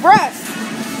ex's breasts.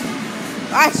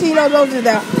 Actually, no, don't do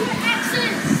that.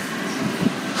 Exes.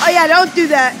 Oh yeah, don't do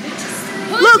that.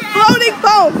 Who's Look, your floating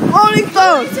phone, floating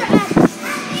phone. Who's your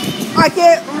ex? I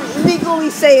can't legally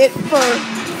say it for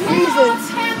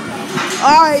reasons.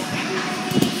 All right.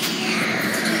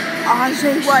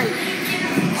 She's white.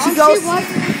 She goes.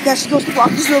 Yeah, she goes to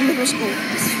Walkersville Middle School.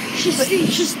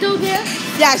 She's still there?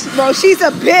 Yes, bro. She's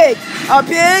a pig, a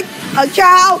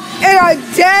cow, and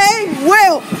a dang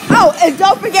whale. Oh, and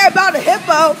don't forget about a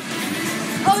hippo.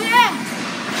 Oh yeah.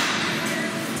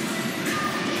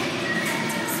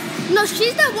 No,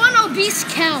 she's the one obese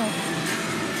cow.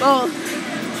 Oh,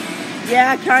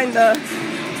 yeah, kinda.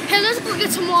 Hey, let's go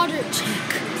get some water, chick.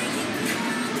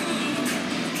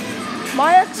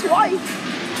 My ex-wife.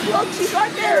 Look, she's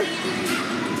right there.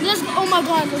 Let's go. Oh my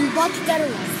God, I'm about to get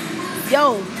her.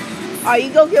 Yo, alright,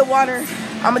 you go get water.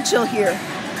 I'ma chill here.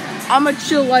 I'ma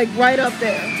chill like right up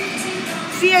there.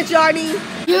 See ya, Johnny.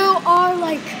 You are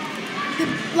like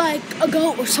a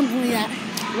goat or something like that.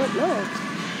 What? No.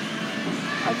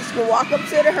 I'm just gonna walk up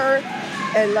to her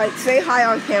and like say hi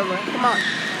on camera. Come on.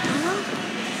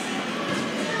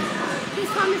 This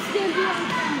time it's gonna be on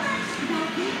camera.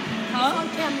 On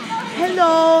camera.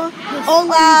 Hello.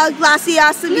 Hola.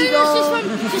 Gracias, amigo. No,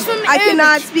 she's from I Arabic.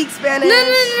 cannot speak Spanish. No.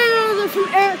 They're from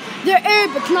they're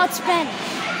Arabic, not Spanish.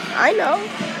 I know.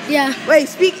 Yeah. Wait,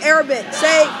 speak Arabic.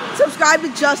 Say subscribe to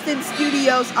Justin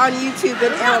Studios on YouTube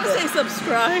in Arabic. Say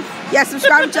subscribe. Yeah,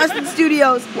 subscribe to Justin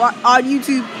Studios on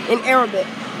YouTube in Arabic.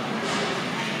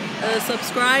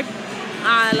 Subscribe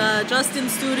على Justin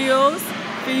Studios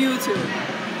for YouTube.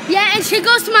 Yeah, and she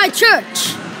goes to my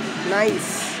church.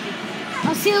 Nice.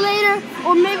 I'll see you later,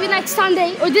 or maybe next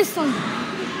Sunday, or this Sunday.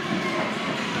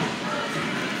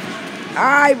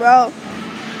 Alright, bro.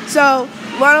 So,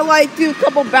 wanna like do a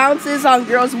couple bounces on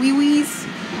girls' wee-wees?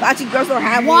 Actually, girls don't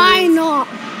have Why wee-wees. not?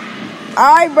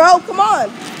 Alright, bro, come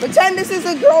on. Pretend this is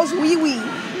a girl's wee-wee.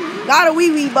 Not a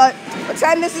wee-wee, but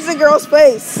pretend this is a girl's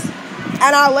face.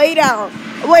 And I'll lay down.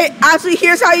 Wait, actually,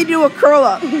 here's how you do a curl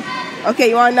up. Okay,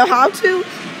 you wanna know how to?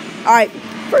 Alright,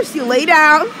 first you lay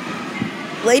down.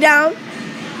 Lay down.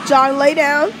 John, lay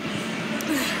down.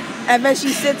 And then she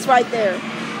sits right there.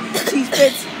 She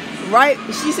sits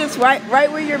right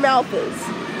where your mouth is.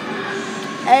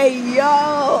 Hey,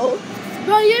 yo.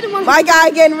 Bro, you're the one. My guy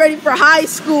getting ready for high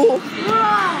school.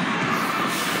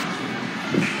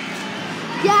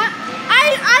 Yeah,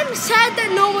 I'm sad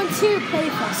that no one's here to play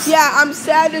with us. Yeah, I'm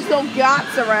sad there's no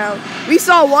gots around. We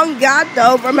saw one got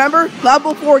though, remember?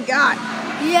 Level 4 got.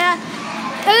 Yeah.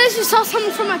 And then she saw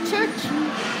someone from my church.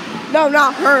 No,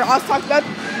 not her. I was talking about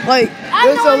Like, I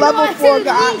there's know, a level I 4 said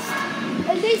guy.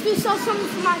 At least we saw something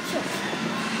from my church.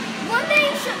 One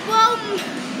day you should, well,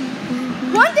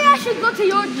 one day I should go to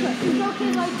your church. Is it okay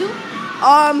if I do?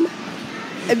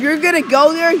 If you're gonna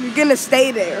go there, you're gonna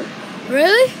stay there.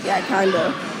 Really? Yeah,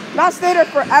 kinda. Not stay there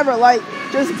forever, like,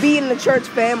 just be in the church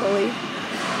family.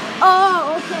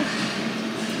 Oh, okay.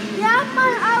 Yeah,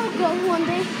 I will go one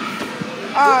day.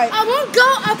 Alright. I won't go.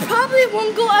 I probably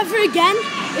won't go ever again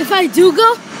if I do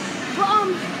go.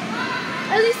 But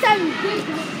at least I did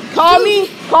go.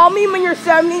 Call me when you're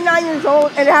 79 years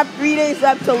old and have 3 days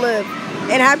left to live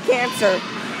and have cancer.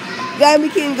 Then we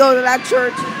can go to that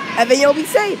church and then you'll be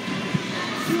safe.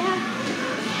 Yeah.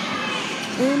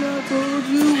 And I told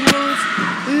you once,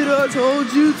 and I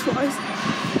told you twice.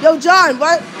 Yo, John,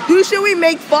 who should we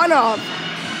make fun of?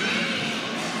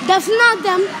 That's not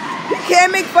them. You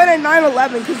can't make fun of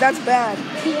 9/11 because that's bad.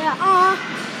 Yeah.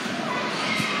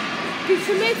 You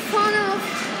should make fun of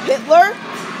Hitler?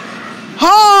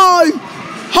 Hi!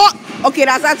 Okay,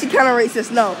 that's actually kind of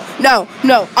racist. No.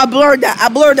 I blurred that.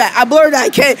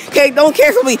 Okay, don't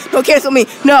cancel me.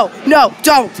 No,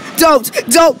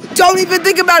 don't even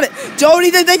think about it. Don't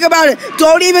even think about it.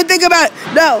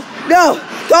 No,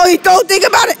 don't think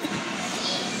about it.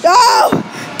 No,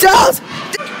 don't.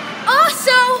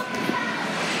 Also,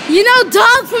 you know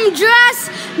Dog from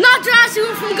not Jurassic,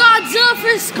 from Godzilla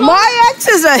vs. Kong? My ex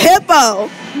is a hippo.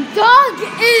 Dog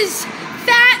is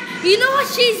fat. You know what?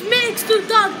 She's mixed with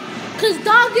Dog. Because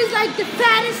Dog is like the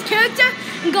fattest character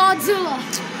in Godzilla.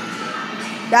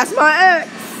 That's my ex.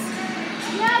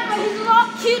 Yeah, but he's a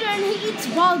lot cuter and he eats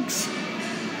bugs.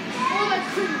 All like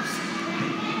critters.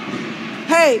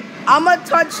 Hey, I'm going to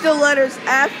touch the letters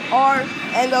F, R,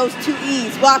 and those 2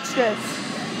 E's. Watch this.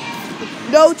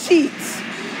 No cheats.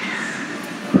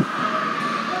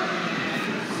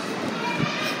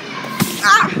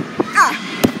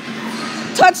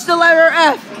 Touch the letter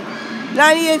F. Now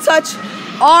I need to touch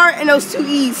R and those 2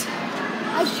 E's.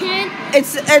 I can't. It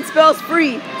spells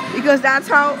free because that's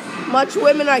how much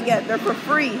women I get. They're for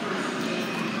free.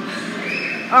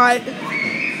 Alright.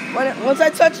 Once I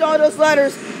touch all those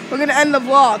letters, we're going to end the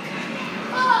vlog.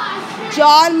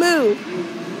 John, move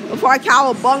before I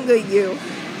cowabunga you.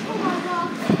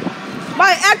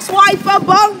 My ex-wife a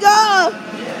bunga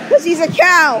because he's a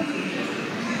cow.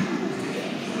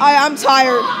 I'm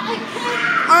tired.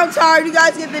 You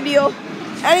guys get the deal.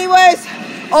 Anyways,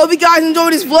 hope you guys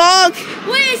enjoyed this vlog.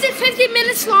 Wait, is it 50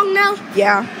 minutes long now?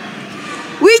 Yeah.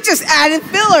 We just added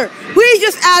filler. Okay. We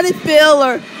just added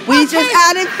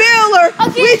filler.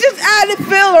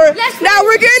 Now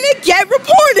we're gonna get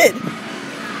reported.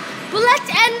 But let's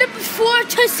end it before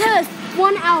it says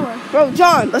 1 hour. Bro,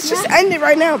 John, let's just end it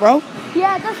right now, bro.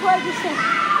 Yeah, that's what I just said.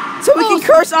 So we can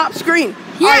curse off screen.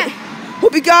 Yeah. All right.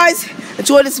 Hope you guys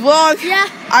enjoyed this vlog. Yeah.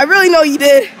 I really know you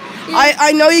did. Yeah.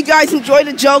 I know you guys enjoyed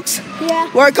the jokes. Yeah.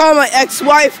 Where I call my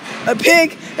ex-wife a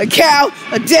pig, a cow,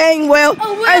 a dang whale.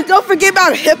 Oh, well. And don't forget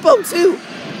about a hippo too.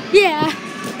 Yeah.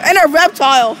 And a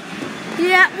reptile.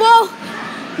 Yeah,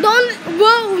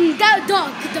 that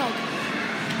dog.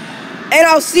 And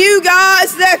I'll see you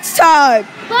guys next time.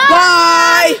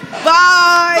 Bye.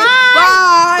 Bye.